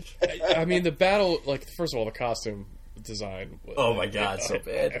change. I mean, the battle. Like, first of all, the costume design. Oh my god, so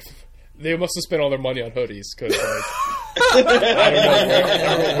bad. They must have spent all their money on hoodies because like, I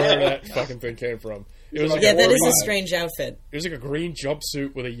don't know where that fucking thing came from. It was like Yeah, a that is a green- strange outfit. It was like a green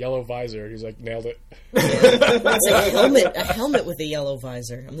jumpsuit with a yellow visor. He's like nailed it. It's a helmet with a yellow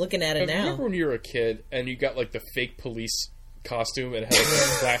visor. I'm looking at it now. Remember when you were a kid and you got like the fake police costume and it had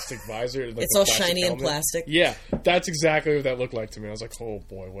like a plastic visor? And, like, It's a all plastic shiny and helmet? plastic. Yeah, that's exactly what that looked like to me. I was like, oh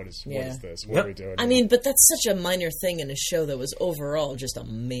boy, what is Yeah. this? What are we doing? I here? mean, but that's such a minor thing in a show that was overall just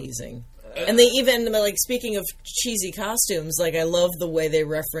amazing. And they even, like, speaking of cheesy costumes, like, I love the way they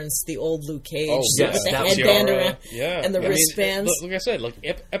reference the old Luke Cage Oh, yes, with the that was headband Tiara, around yeah, and the I mean, wristbands. like I said, like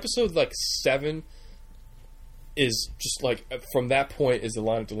episode like 7 is just like from that point is the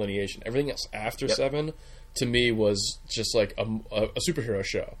line of delineation. Everything else after 7 to me was just like a superhero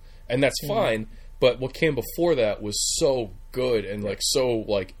show, and that's fine. But what came before that was so good and like so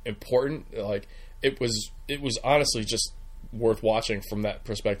like important. Like it was honestly just worth watching from that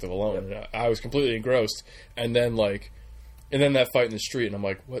perspective alone. And I was completely engrossed, and then like And then that fight in the street, and I'm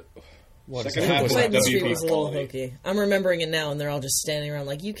like, what? What Second is half that? was Fight in the WB street was a little quality. hokey. I'm remembering it now, and they're all just standing around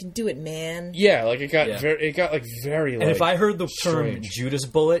like, "You can do it, man." Yeah, like it got Yeah. very. And if I heard the term strange. Judas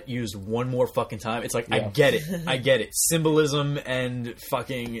bullet used one more fucking time, it's like, I Yeah. get it. Symbolism and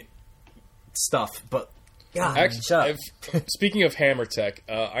fucking stuff, but God, Actually, shut up. speaking of Hammer Tech,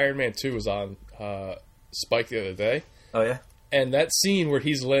 Iron Man 2 was on Spike the other day, Oh yeah, and that scene where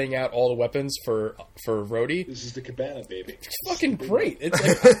he's laying out all the weapons for Rhodey, This is the cabana, baby. it's fucking great. It's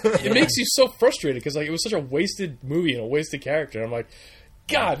like it makes you so frustrated because like it was such a wasted movie and a wasted character. And I'm like,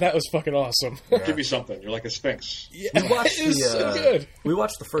 God, that was fucking awesome. Give you something. You're like a sphinx. we watched it was so good. We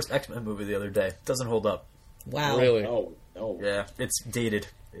watched the first X-Men movie the other day. Doesn't hold up. Wow. Really? No. Yeah, it's dated.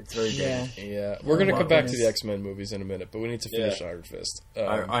 It's very Yeah. dated. Yeah, we're gonna come back to goodness. the X-Men movies in a minute, but we need to finish Yeah. Iron Fist.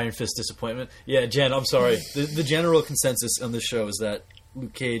 Iron Fist disappointment. Yeah, Jen, I'm sorry. The general consensus on this show is that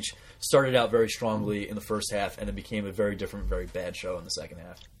Luke Cage started out very strongly in the first half, and it became a very different, very bad show in the second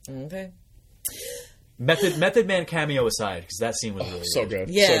half. Okay. Method Man cameo aside, because that scene was really so good,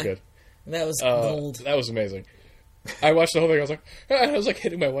 Yeah. so good. That was gold. That was amazing. I watched the whole thing. I was like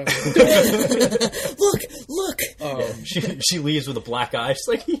hitting my wife. Look! She leaves with a black eye. She's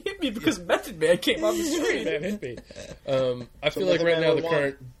like, he hit me because Method Man came on the screen. Man hit me. I feel like Method right Man now would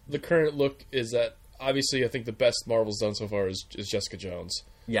want. the current look is that obviously I think the best Marvel's done so far is Jessica Jones.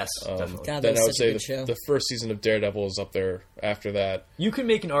 Yes, definitely. God, that Then was I would such a say good show. the first season of Daredevil is up there. After that, You can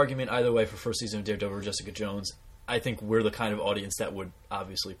make an argument either way for first season of Daredevil or Jessica Jones. I think we're the kind of audience that would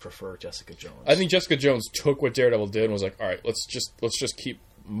obviously prefer Jessica Jones. I think Jessica Jones took what Daredevil did and was like, all right, let's just keep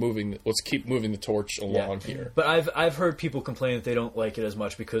moving. Let's keep moving the torch along here. But I've heard people complain that they don't like it as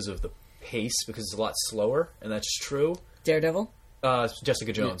much because of the pace, because it's a lot slower, and that's true. Daredevil?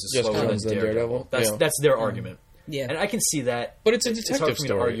 Jessica Jones is Jessica slower Jones than than Daredevil. Daredevil? Yeah. That's their argument. Yeah. And I can see that. But it's a It's detective hard for me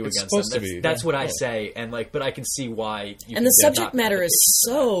to story. argue It's against supposed them. to be. That's what I Yeah. say, and but I can see why. And the subject matter is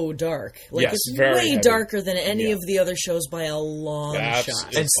so dark. Like, Yes, it's very way heavy. darker than any Yeah. of the other shows by a long Abs-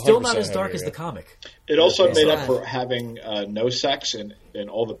 shot. and still 100% not as dark heavier, as the yeah. comic. It also It's made not. up for having no sex in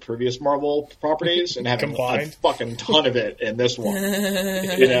all the previous Marvel properties and having a Combined. fucking ton of it in this one.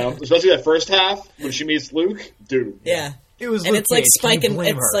 You know, especially that first half when she meets Luke, dude. Yeah. It was, And Luke it's like Cage. Spike Can and you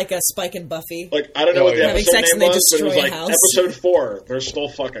blame it's her? like a Spike and Buffy. Like I don't know Oh, what the yeah. Having episode sex name and they was, but it was destroy like a house. episode 4. They're still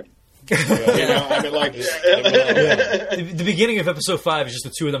fucking. You know, I mean, like The beginning of episode 5 is just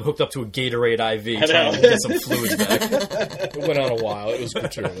the two of them hooked up to a Gatorade IV I trying know. to get some fluids back. It went on a while. It was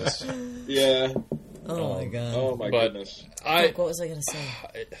gratuitous. yeah. Oh my god. Oh my But goodness. Fuck, what was I going to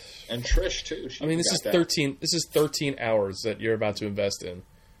say? And Trish too. She I mean, this got is that. 13. This is 13 hours that you're about to invest in,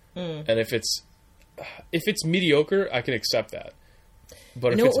 and if it's mediocre, I can accept that. But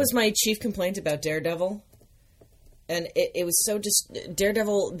You if know it's what was my chief complaint about Daredevil? And it was so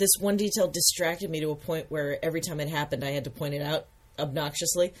Daredevil, this one detail distracted me to a point where every time it happened I had to point it out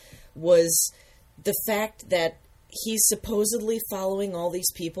obnoxiously, was the fact that he's supposedly following all these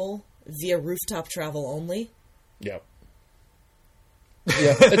people via rooftop travel only. yeah,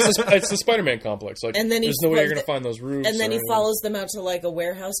 it's the Spider-Man complex. Like, And then there's no way you're going to find those roofs. And then or he anything. follows them out to like a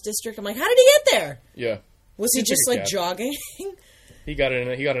warehouse district. I'm like, how did he get there? Yeah, Was he He took just a like cab. jogging? he got in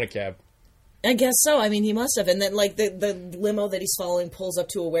a cab. I guess so. I mean, he must have. And then, like the limo that he's following pulls up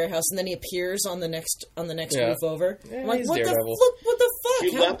to a warehouse, and then he appears on the next Yeah. roof over. Yeah, I'm like, he's what the Daredevil. fuck? What the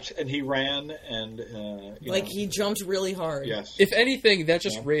He fuck? How- leapt and he ran and you like know, he jumped really hard. yes. If anything, that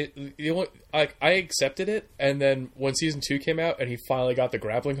just raised. You know, I accepted it, and then when season 2 came out, and he finally got the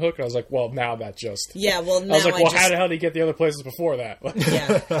grappling hook, and I was like, well, now that just. Yeah. Well, now I was like, well, just, how the hell did he get the other places before that?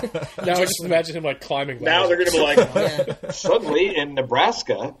 Yeah. Now I just imagine him like climbing. Now they're ladders. going to be like, Yeah. suddenly in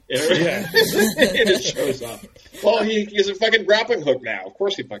Nebraska, Yeah. and it shows up. Well, he's a fucking grappling hook now. Of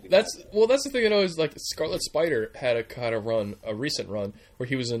course he fucking. That's the thing that always like Scarlet Spider had a recent run where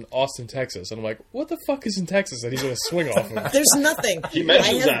he was in Austin, Texas, and I'm like, what the fuck is in Texas that he's going to swing off of? There's nothing. He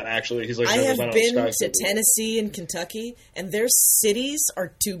mentions I have, that actually. He's like, I never have been on been Sky to City. Tennessee and Kentucky, and their cities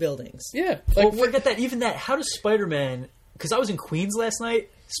are 2 buildings. Yeah, Well, like forget that. Even that. How does Spider-Man... Because I was in Queens last night.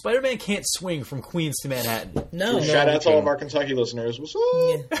 Spider-Man can't swing from Queens to Manhattan. No. Shout out to all of our Kentucky listeners. What's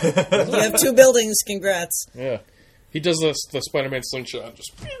up? You have 2 buildings. Congrats. yeah, he does the Spider-Man slingshot,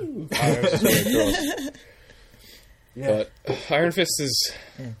 just fires his way across. But Iron Fist is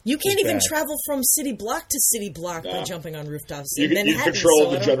You can't It's even bad. travel from city block to city block by Yeah. jumping on rooftops. You, in you Manhattan, control so I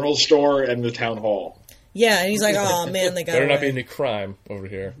the don't- general store and the town hall. Yeah, and he's like, oh man, they got better not away. be any crime over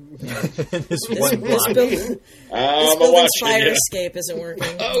here. This one block. This building's I'm fire watching you. escape isn't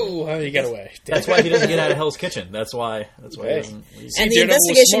working. Oh, how you get away? That's why he doesn't get out of Hell's Kitchen. That's why he Hey. doesn't... he's- And the Daredevil was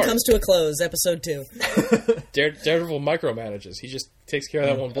investigation smart. comes to a close, episode 2. Daredevil micromanages. He just takes care of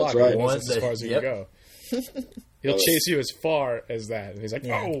that one block. right. And knows as far as he Yep. can go. He'll chase you as far as that, and he's like,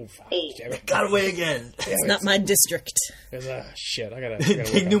 "Oh, fuck, got away again." It's not my district. Shit, I gotta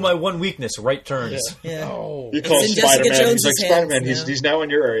He knew my one weakness: right turns. Yeah. Oh, You call Spider-Man. He's like, Spider-Man. Hands, he's now in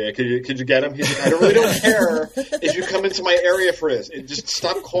your area. Could you get him? He's like, I really don't care if you come into my area for this. Just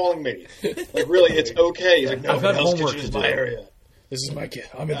stop calling me. Like, really, it's okay. He's like, no, Hell's Kitchen is my area. This is my kid.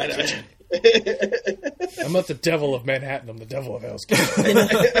 I'm in the kitchen. I'm not the devil of Manhattan. I'm the devil of Hell's Kitchen.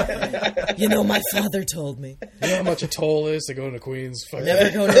 You know, my father told me. You know how much a toll is to go into Queens? Fuck Never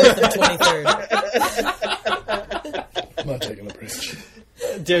go north of 23rd. I'm not taking the bridge.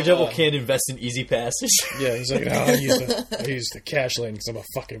 Daredevil can't invest in Easy Passage. Yeah, he's like, no, I use the cash lane because I'm a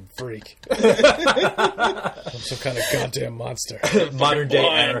fucking freak. I'm some kind of goddamn monster. Modern day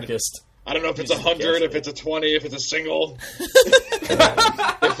anarchist. I don't know if it's 100, if it's a 20, if it's a single. They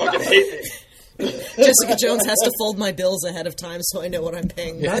fucking hate me. Jessica Jones has to fold my bills ahead of time so I know what I'm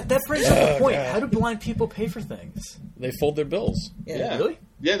paying. That brings up a point. How do blind people pay for things? They fold their bills. Yeah. Really?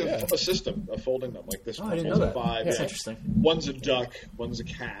 Yeah, a system of folding them like this. Oh, I didn't know that. 5. That's interesting. One's a duck, one's a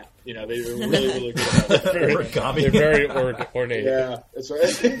cat. You know, they're really, really good at that. Origami. They're very ornate. Yeah, that's right.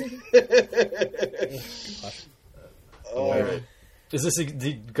 Is this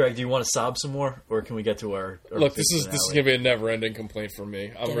Greg? Do you want to sob some more, or can we get to our Look, this is gonna be a never-ending complaint from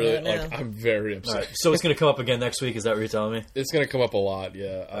me. I'm I'm very upset. Right, so it's gonna come up again next week. Is that what you're telling me? It's gonna come up a lot.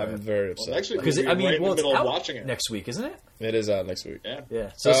 Yeah, I'm very upset. Well, actually, because it's out watching it next week, isn't it? It is out next week.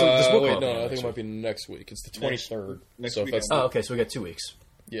 Yeah. So this will come up no, I next think it might week. be next week. It's the 23rd. Next so weekend. Oh, okay. So we got 2 weeks.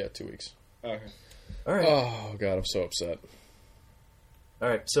 Yeah, 2 weeks. Okay. All right. Oh god, I'm so upset. All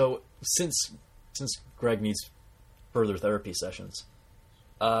right. So since Greg needs further therapy sessions,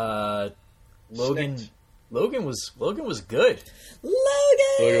 Logan was good. Logan was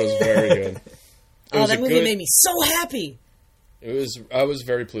very good. That movie made me so happy. I was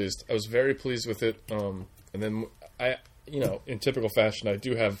very pleased. I was very pleased with it. And then in typical fashion, I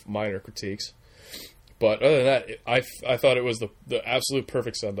do have minor critiques. But other than that, I thought it was the absolute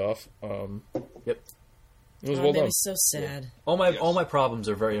perfect send off. Yep. It was well done. It was so sad. Yeah. All my problems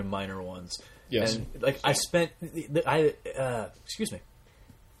are very minor ones. Yes. And excuse me.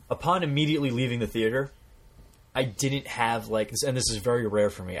 Upon immediately leaving the theater, I didn't have and this is very rare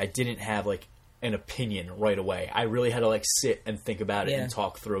for me. I didn't have an opinion right away. I really had to sit and think about it and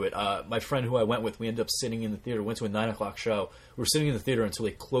talk through it. My friend who I went with, we ended up sitting in the theater. Went to a 9:00 show. We were sitting in the theater until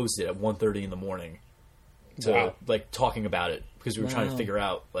they closed it at 1:30 in the morning. To talking about it because we were trying to figure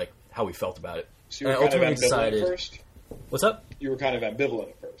out how we felt about it. So you were kind of ambivalent at first? What's up? You were kind of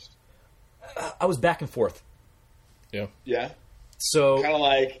ambivalent at first. I was back and forth. Yeah. Yeah. So kind of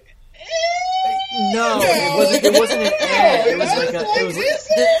like. No, it wasn't an ad.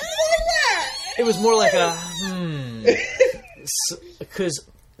 It was more like a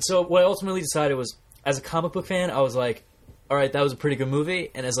So what I ultimately decided was, as a comic book fan, I was like, all right, that was a pretty good movie,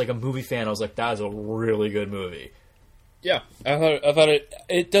 and as a movie fan, I was like, that was a really good movie. Yeah, I thought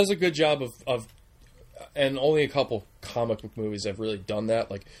it does a good job of, and only a couple comic book movies have really done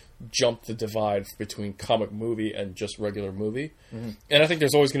that, jump the divide between comic movie and just regular movie. Mm-hmm. And I think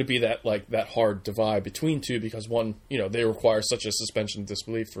there's always going to be that hard divide between two because one, they require such a suspension of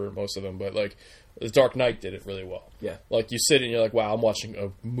disbelief for most of them, but The Dark Knight did it really well. Yeah. You sit and you're like, wow, I'm watching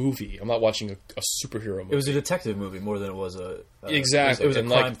a movie. I'm not watching a superhero movie. It was a detective movie more than it was exactly. It was a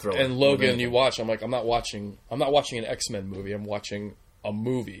crime thriller. And Logan, you watch, I'm like, I'm not watching an X-Men movie. I'm watching a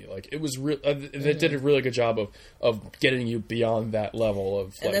movie. It was they did a really good job of getting you beyond that level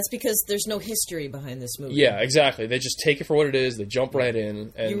of. And that's because there's no history behind this movie. Yeah, exactly. They just take it for what it is. They jump right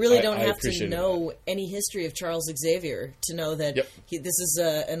in. And you really don't have to know any history of Charles Xavier to know that this is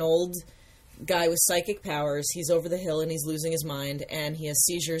an old guy with psychic powers. He's over the hill and he's losing his mind, and he has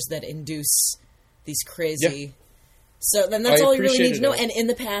seizures that induce these crazy. Yeah. So then that's all you really need to know. And in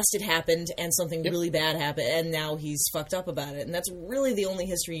the past, it happened, and something really bad happened, and now he's fucked up about it. And that's really the only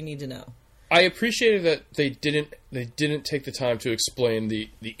history you need to know. I appreciated that they didn't take the time to explain the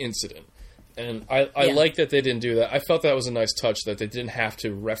incident, and I like that they didn't do that. I felt that was a nice touch that they didn't have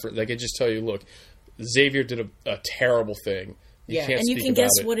to reference. They could just tell you, look, Xavier did a terrible thing. You can't and you can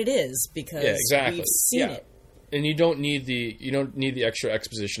guess what it is because we've seen it. And you don't need the extra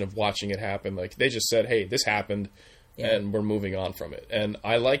exposition of watching it happen. They just said, "Hey, this happened." Yeah. And we're moving on from it, and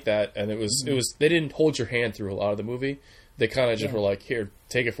I like that. And it was they didn't hold your hand through a lot of the movie. They kind of just were like, "Here,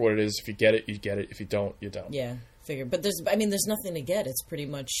 take it for what it is. If you get it, you get it. If you don't, you don't." Yeah, figure. But there's nothing to get. It's pretty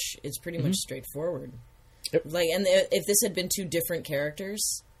much straightforward. Yep. And if this had been two different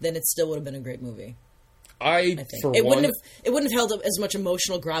characters, then it still would have been a great movie. I think it wouldn't have held up as much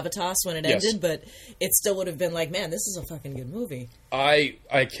emotional gravitas when it ended, but it still would have been like, man, this is a fucking good movie. I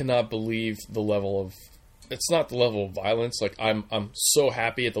cannot believe the level of it's not the level of violence. Like I'm so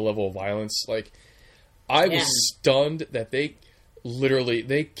happy at the level of violence. Like I was stunned that they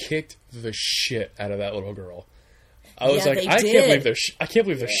kicked the shit out of that little girl. I was like, I can't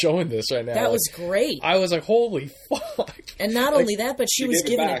believe they're showing this right now. That was great. I was like, holy fuck! And not only that, but she was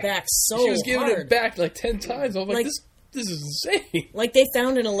giving it back so hard. She was giving it back like 10 times. I was like, this is insane. Like they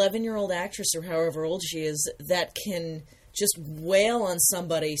found an 11-year-old actress or however old she is that can just wail on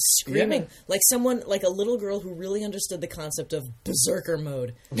somebody screaming like someone, like a little girl who really understood the concept of berserker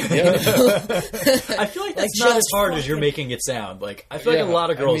mode. Yeah. I feel like that's not as hard as you're making it sound. Like I feel like a lot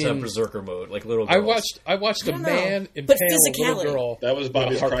of girls have berserker mode, like little girls. I watched a man impale a little girl. That was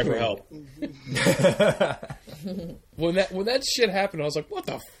Bobby's cry for help. When that shit happened, I was like, what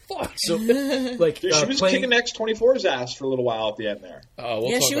the fuck? So, like, dude, she was kicking X-24's ass for a little while at the end there.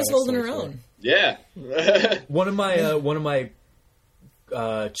 She was holding her own. Yeah. one of my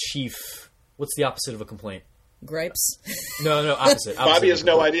chief. What's the opposite of a complaint? Gripes. No, opposite. Bobby has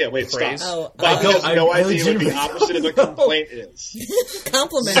no idea. Wait, stop. Oh, Bobby has no idea what the opposite of a complaint is.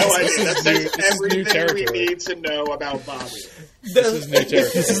 Compliment. No idea. That's everything we need to know about Bobby. This is new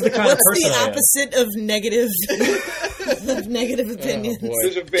territory. This is the kind of person What's the opposite of negative opinions?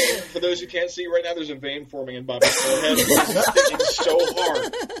 There's a vein. For those who can't see right now, there's a vein forming in Bobby's forehead. He's thinking so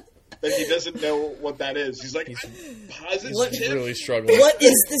hard that he doesn't know what that is. He's like, positive. He's really struggling. What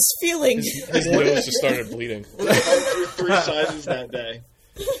is this feeling? His nose just started bleeding. Through 3 sizes that day.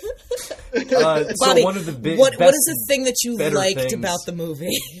 Bobby, one of the what is the thing that you liked things about the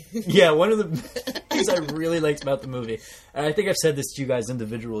movie? Yeah, one of the things I really liked about the movie, and I think I've said this to you guys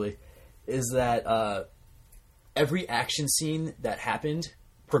individually, is that every action scene that happened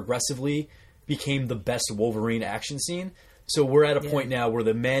progressively became the best Wolverine action scene. So we're at a point now where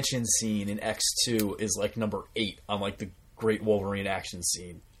the mansion scene in X2 is like number 8 on like the great Wolverine action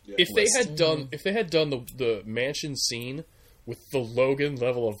scene. If they had done the mansion scene with the Logan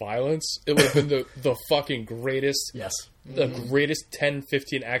level of violence, it would have been the fucking greatest. Yes. The greatest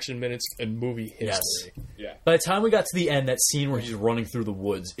 10-15 action minutes in movie history. Yes. Yeah. By the time we got to the end, that scene where he's running through the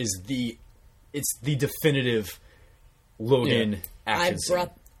woods is the definitive Logan action scene.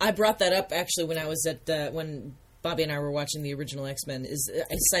 I brought that up actually when I was at when Bobby and I were watching the original X-Men.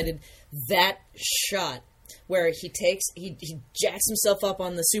 I cited that shot where he jacks himself up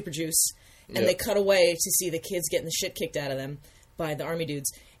on the super juice, and they cut away to see the kids getting the shit kicked out of them by the army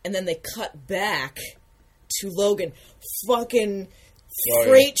dudes, and then they cut back to Logan fucking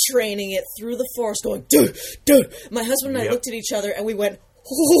freight training it through the forest, going dude. My husband and I looked at each other and we went.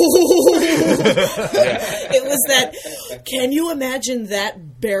 It was that. Can you imagine that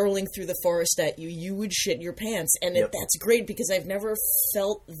barreling through the forest at you? You would shit your pants, and that's great because I've never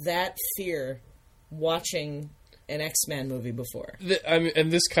felt that fear watching an X-Men movie before.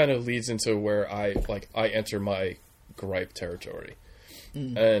 And this kind of leads into where I enter my gripe territory,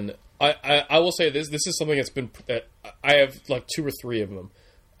 and I will say this is something that's been I have like 2 or 3 of them.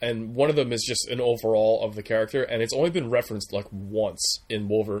 And one of them is just an overall of the character, and it's only been referenced like once in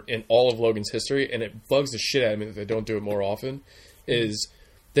all of Logan's history, and it bugs the shit out of me that they don't do it more often. Is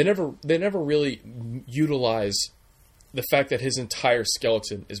they never really utilize the fact that his entire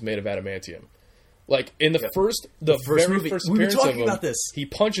skeleton is made of adamantium. Like in the very first appearance of him, he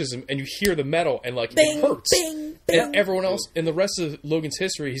punches him, and you hear the metal, and like it hurts. Bing, bing. And everyone else in the rest of Logan's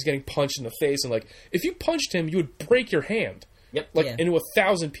history, he's getting punched in the face, and like if you punched him, you would break your hand. Into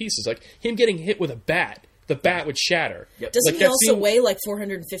 1,000 pieces. Like him getting hit with a bat, the bat would shatter. Doesn't he also weigh like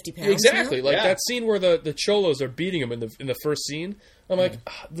 450 pounds? Exactly. Now? Like that scene where the Cholos are beating him in the first scene. I'm like,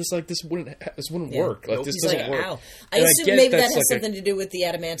 this wouldn't work. Like this doesn't work. Ow. I assume maybe that has something to do with the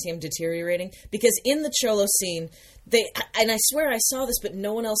adamantium deteriorating, because in the Cholo scene, and I swear I saw this, but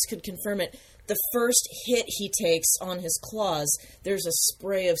no one else could confirm it. The first hit he takes on his claws, there's a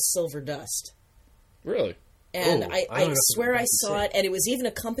spray of silver dust. Really? And I swear I saw it, and it was even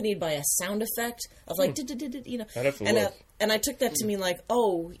accompanied by a sound effect of like, you know. I'd have to look. And I took that to mean like,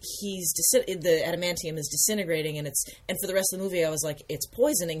 oh, the adamantium is disintegrating, and for the rest of the movie, I was like, it's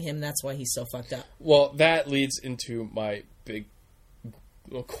poisoning him. That's why he's so fucked up. Well, that leads into my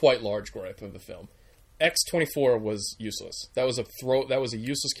quite large gripe of the film. X-24 was useless. That was a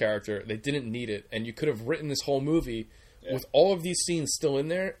useless character. They didn't need it, and you could have written this whole movie with all of these scenes still in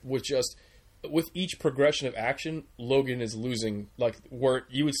there with each progression of action, Logan is losing, like, where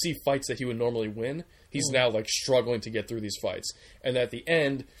you would see fights that he would normally win. He's now, like, struggling to get through these fights. And at the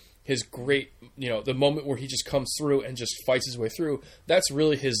end, his great, the moment where he just comes through and just fights his way through, that's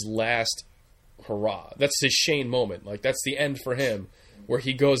really his last hurrah. That's his Shane moment. Like, that's the end for him, where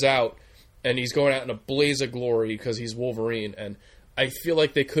he goes out, and he's going out in a blaze of glory because he's Wolverine. And I feel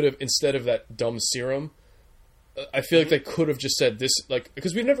like they could have, instead of that dumb serum, I feel like they could have just said this, like,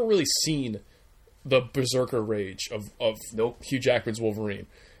 because we've never really seen the berserker rage of Hugh Jackman's Wolverine.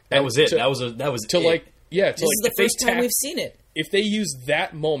 That was it. That was it. This is the first time we've seen it. If they use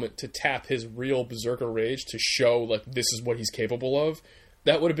that moment to tap his real berserker rage to show, like, this is what he's capable of,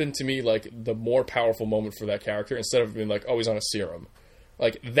 that would have been, to me, like, the more powerful moment for that character, instead of being like, oh, he's on a serum.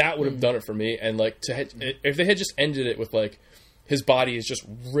 Like, that would have done it for me. And, like, if they had just ended it with, like, his body is just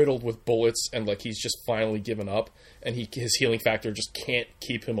riddled with bullets and, like, he's just finally given up and his healing factor just can't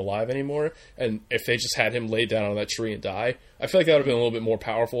keep him alive anymore, and if they just had him lay down on that tree and die, I feel like that would have been a little bit more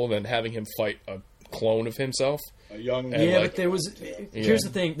powerful than having him fight a clone of himself. But there was... Here's the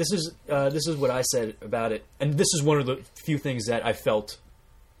thing. This is what I said about it, and this is one of the few things that I felt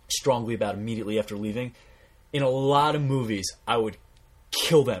strongly about immediately after leaving. In a lot of movies, I would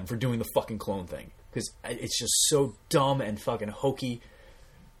kill them for doing the fucking clone thing, because it's just so dumb and fucking hokey.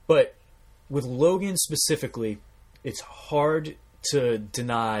 But with Logan specifically, it's hard to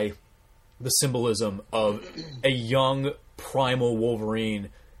deny the symbolism of a young primal Wolverine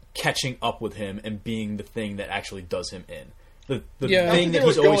catching up with him and being the thing that actually does him in. The thing that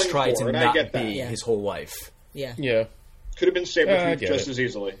he's always tried to not be his whole life. Yeah. Could have been Sabretooth just as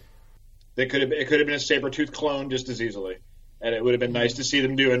easily. It could have been a Sabretooth clone just as easily. And it would have been nice to see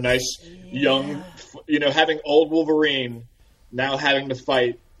them do a nice young, having old Wolverine now having to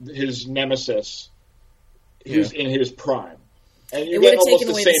fight his nemesis who's in his prime. And you it would have taken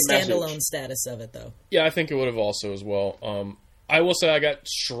the away the standalone status of it, though. Yeah, I think it would have also as well. I will say I got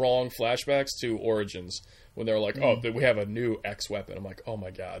strong flashbacks to Origins when they were like, oh, we have a new X weapon. I'm like, oh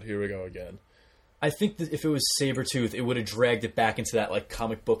my god, here we go again. I think that if it was Sabretooth, it would have dragged it back into that like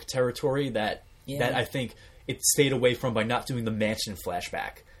comic book territory that I think it stayed away from by not doing the Mansion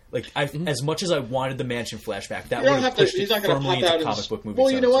flashback. Like, as much as I wanted the Mansion flashback, that would have pushed it firmly into comic book movie. Well,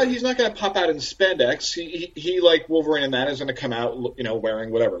 you know what? He's not going to pop out in spandex. He like Wolverine in that is going to come out,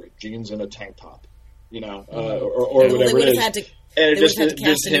 wearing whatever, jeans and a tank top, or whatever it is. And it just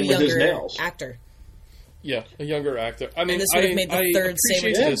him with his nails. Actor. Yeah, a younger actor. I mean, this would have made the third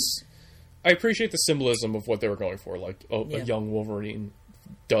Sabretooth. I appreciate the symbolism of what they were going for, like a young Wolverine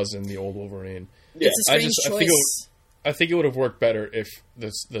does in the old Wolverine. Yeah. It's a strange choice. I think it would have worked better if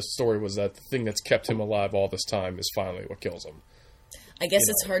the story was that the thing that's kept him alive all this time is finally what kills him. I guess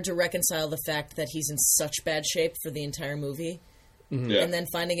it's hard to reconcile the fact that he's in such bad shape for the entire movie, and then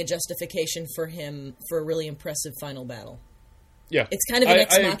finding a justification for him for a really impressive final battle. Yeah, it's kind of an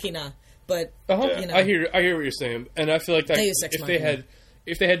ex machina, but I hear what you're saying, and I feel like that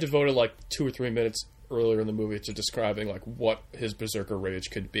if they had devoted like 2 or 3 minutes earlier in the movie to describing like what his berserker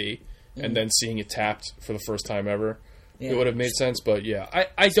rage could be, and then seeing it tapped for the first time ever, it would have made sense. But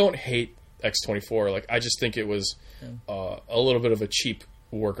I don't hate X-24. Like, I just think it was a little bit of a cheap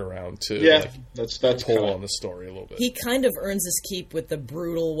workaround to that's pull on the story a little bit. He kind of earns his keep with the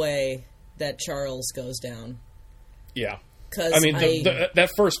brutal way that Charles goes down. Yeah. I mean, that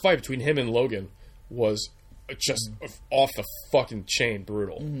first fight between him and Logan was just off the fucking chain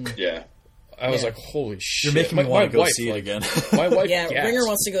brutal. Yeah. I was like, holy shit. You're making me want to go see it again. My wife Ringer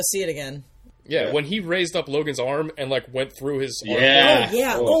wants to go see it again. Yeah, when he raised up Logan's arm and like went through his arm.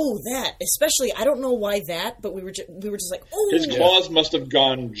 That. Especially, I don't know why that, but we were just like, his claws must have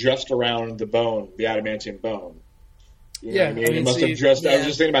gone just around the bone, the adamantium bone. You know what I mean? He must have just. I was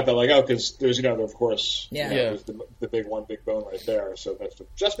just thinking about that, like, because there's, of course, there's the big bone right there. So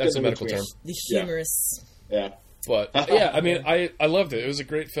that's a medical term. The humerus. Yeah. But I mean, I loved it. It was a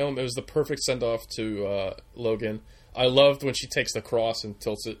great film. It was the perfect send off to Logan. I loved when she takes the cross and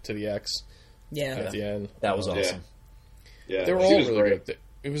tilts it to the X. Yeah. At the end, that was awesome. Yeah, they were all really good.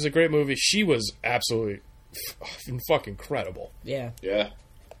 It was a great movie. She was absolutely fucking incredible. Yeah. Yeah.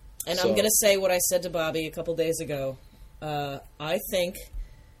 And I'm gonna say what I said to Bobby a couple days ago. I think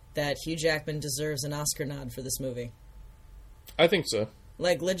that Hugh Jackman deserves an Oscar nod for this movie. I think so.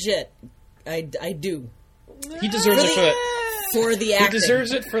 Like, legit. I do. He deserves it for that. For the acting. He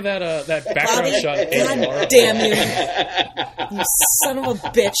deserves it for that background shot. God damn you. You son of a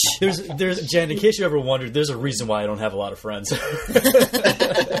bitch. There's Jen, in case you ever wondered, there's a reason why I don't have a lot of friends. Have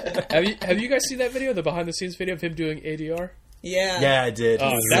you guys seen that video, the behind the scenes video of him doing ADR? Yeah. I did.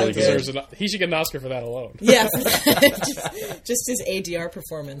 Oh, that deserves he should get an Oscar for that alone. Yeah, just his ADR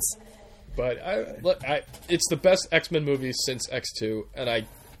performance. But it's the best X-Men movie since X2, and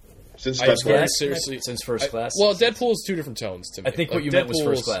since First Class. Well, Deadpool is 2 different tones to me. I think what you meant was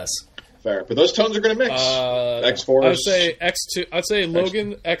First Class. Fair, but those tones are going to mix. X4. I would say X2. I'd say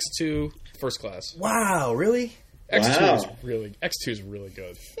Logan, X2, First Class. Wow, really? X2 is really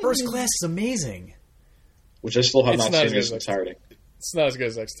good. First Class is amazing. Which I still have not seen in its entirety. It's not as good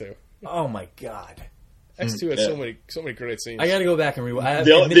as X2. Oh my god. X2 has so many great scenes. I got to go back and rewatch. I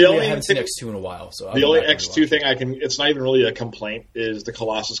haven't seen X2 in a while, so the only X2 thing it's not even really a complaint, is the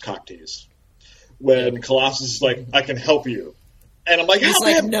Colossus cock tease. When Colossus is like, "I can help you," and I'm like, "Help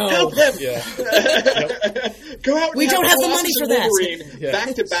him! No. Help him! Yeah. Go out! We don't have the money for that."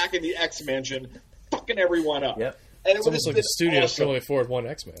 Back to back in the X Mansion, fucking everyone up. Yep. And it's almost like the studio can only afford one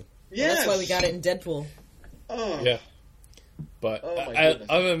X-Man. Yeah, that's why we got it in Deadpool. Oh. Yeah, but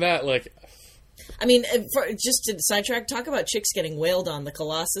other than that, like, I mean, just to sidetrack, talk about chicks getting wailed on. The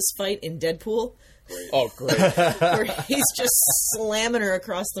Colossus fight in Deadpool. Great. Oh, great! Where he's just slamming her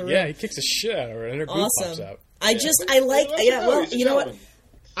across the room. Yeah, he kicks the shit out of her, and her boob pops out. You know what?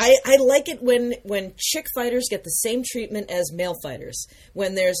 I like it when chick fighters get the same treatment as male fighters.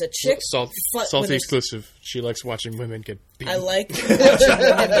 When there's a chick... Salty exclusive. She likes watching women get beat. I like watching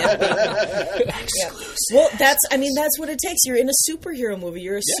women get beat. Exclusive. Well, that's what it takes. You're in a superhero movie.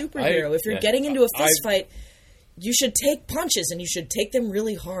 You're a superhero. If you're getting into a fist fight, you should take punches, and you should take them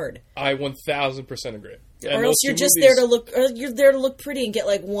really hard. I 1000% agree. Yeah, or else you're just there to look. Or you're there to look pretty and get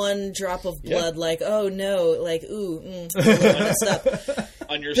like one drop of blood. Like, oh no, like messed up.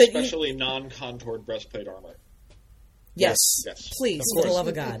 On your specially non-contoured breastplate armor. Yes. Please, for the love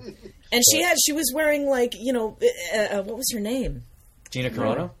of God. And she was wearing like what was her name? Gina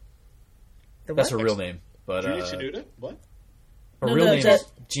Carano. That's her real name, but Judy Tenuta? What? Her real name is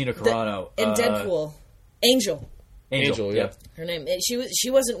Gina Carano. In Deadpool, Angel. Yeah. Her name. She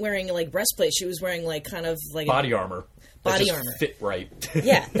wasn't wearing like breastplate. She was wearing like kind of like body armor. Body armor fit right.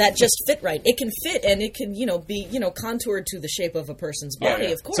 Yeah, that just fit right. It can fit, and it can be contoured to the shape of a person's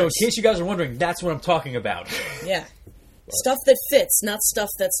body. Of course. So in case you guys are wondering, that's what I'm talking about. Yeah, stuff that fits, not stuff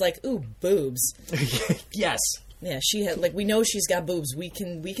that's like boobs. Yes. Yeah, she had we know she's got boobs. We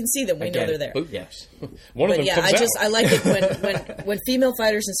can see them. We know they're there. Yes. One of them comes out. I like it when female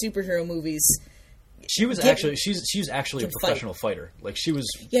fighters in superhero movies. She was actually a professional fighter. Like she was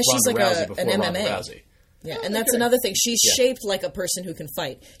she's Ronda like Rousey before an MMA. Ronda Rousey. Yeah, and that's another thing. She's shaped like a person who can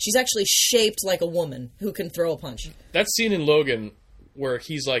fight. She's actually shaped like a woman who can throw a punch. That scene in Logan where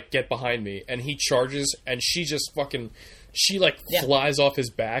he's like, "Get behind me," and he charges, and she just flies off his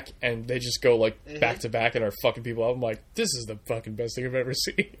back, and they just go back to back and are fucking people up. I'm like, this is the fucking best thing I've ever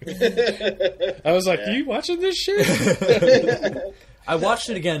seen. I was like, "Are you watching this shit?" I watched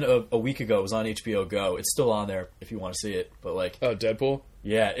it again a week ago. It was on HBO Go. It's still on there if you want to see it. But Deadpool?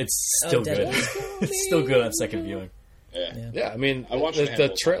 Yeah, it's still good. It's still good on second viewing. Yeah. I mean, I watched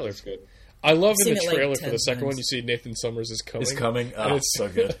the trailer. It's good. I love in the trailer for the second one, you see Nathan Summers is coming. It's coming. Oh, it's so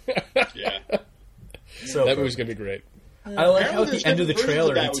good. Yeah. So that movie's going to be great. I like how at the end of the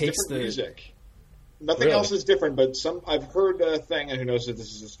trailer he takes the music. Nothing else is different, but I've heard a thing, and who knows if this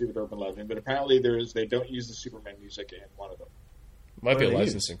is a stupid urban legend, but apparently they don't use the Superman music in one of them. Might be a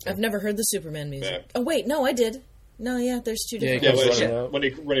licensing thing. I've never heard the Superman music. Yeah. Oh wait, no, I did. No, there's two different. When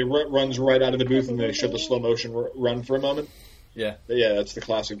he runs right out of the booth and they show the slow motion run for a moment. Yeah, that's the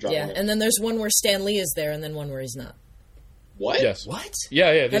classic John. Yeah, and then there's one where Stan Lee is there, and then one where he's not. What? Yes. What?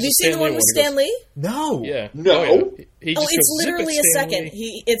 Yeah. Have you seen the one with Stan Lee? No. Yeah. No. It's literally a second.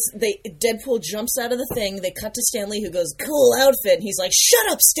 Deadpool jumps out of the thing. They cut to Stan Lee, who goes, "Cool outfit," and he's like,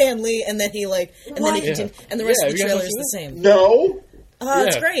 "Shut up, Stan Lee!" And then he then he continues, and the rest of the trailer is the same. No.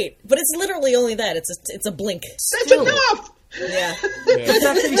 It's great, but it's literally only that. It's a blink. That's enough. Yeah. The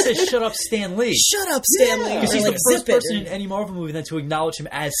fact that he says "Shut up, Stan Lee." Shut up, Stan Lee. Because he's the first person in any Marvel movie then to acknowledge him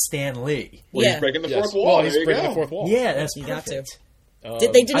as Stan Lee. Well, he's breaking the fourth wall. Well, he's breaking the fourth wall. Yeah, that's you perfect. got to.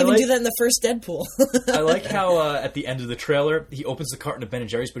 They didn't even do that in the first Deadpool. I like how at the end of the trailer he opens the carton of Ben &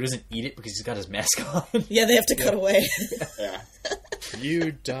 Jerry's but he doesn't eat it because he's got his mask on. Yeah, they have to cut away. Yeah.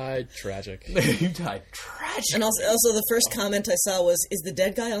 You died tragic. You died tragic. And also the first comment I saw was, "Is the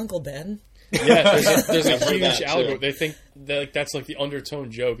dead guy Uncle Ben?" Yeah, there's a huge algorithm. They think that's like the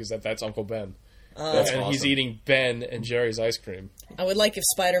undertone joke is that's Uncle Ben. That's and awesome. He's eating Ben and Jerry's ice cream. I would like if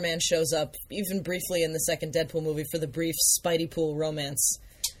Spider-Man shows up, even briefly in the second Deadpool movie, for the brief Spidey Pool romance.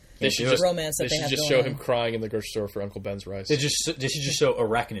 They should just show him crying in the grocery store for Uncle Ben's rice. They should just show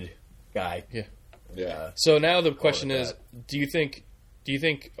Arachnid guy. Yeah. So now the question is, do you think?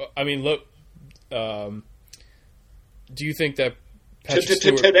 I mean, look. Do you think that Patrick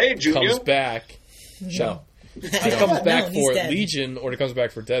Stewart comes back? No. He comes back for dead. Legion, or he comes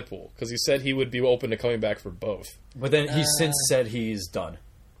back for Deadpool? Because he said he would be open to coming back for both. But then he's since said he's done.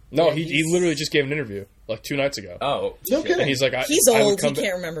 No, he literally just gave an interview like 2 nights ago. Oh, no kidding. And he's like, he's old. He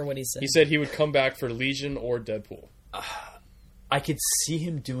can't remember what he said. He said he would come back for Legion or Deadpool. I could see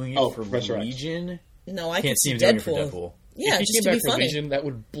him doing it for Professor Legion. No, I can't see him Deadpool. doing it for Deadpool. Yeah, if he just came to back be from funny. Legion, that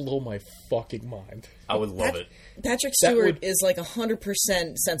would blow my fucking mind. I would love it. Patrick Stewart is like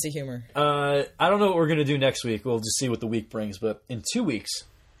 100% sense of humor. I don't know what we're gonna do next week. We'll just see what the week brings. But in 2 weeks,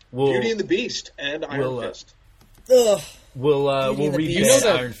 Beauty and the Beast and Iron Fist. Ugh. We'll revisit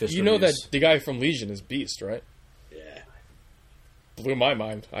Iron Fist. You know that the guy from Legion is Beast, right? Yeah. Blew my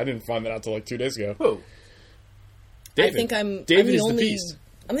mind. I didn't find that out till like 2 days ago. Who? David. I think I'm David the is only, the Beast.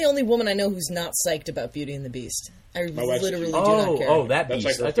 I'm the only woman I know who's not psyched about Beauty and the Beast. I wife's literally do Oh, not care. oh, that That's Beast.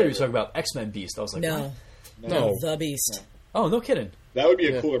 like her I thought you were favorite. talking about X-Men Beast. I was like, No. what? No, The Beast. Oh, no kidding. That would be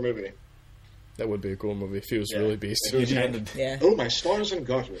a Yeah. cooler movie. that would be a cool movie if he was Yeah. really Beast. It was And Hank. Yeah. Oh, my stars and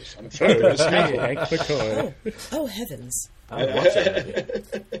gutters. I'm trying to miss Hey, Hank McCoy. Oh, heavens. I would watch that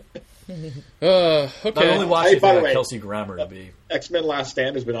movie. Okay. Not only watch Hey, it by for the that way, Kelsey Grammer to be. X-Men Last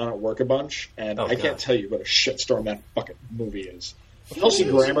Stand has been on at work a bunch, and Oh, I God. can't tell you what a shitstorm that fucking movie is. Kelsey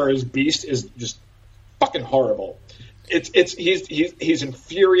Grammer as Beast is just fucking horrible. He's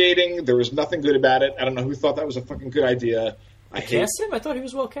infuriating. There was nothing good about it. I don't know who thought that was a fucking good idea. I hate. Cast him? I thought he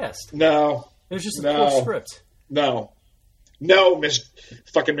was well cast. No, It was just a No. poor script. no, Miss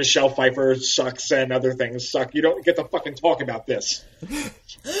fucking Michelle Pfeiffer sucks and other things suck. You don't get to fucking talk about this. All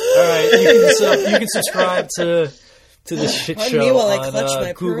right, you can subscribe to the shit Pardon show me while I on clutch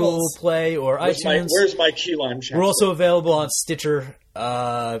my Google pearls. Play or iTunes. Where's my key lime check? We're also available on Stitcher,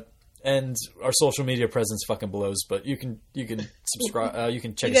 and our social media presence fucking blows. But you can subscribe. You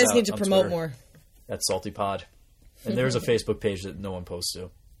can check You guys us out need to on promote Twitter. more. That's Salty Pod, and there's a Facebook page that no one posts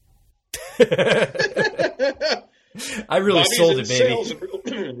to. I really Bobby's sold in it, baby. sales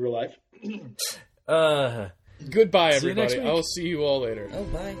in real life. Goodbye, See you next everybody. week. I will see you all later. Oh,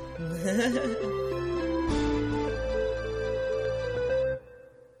 bye.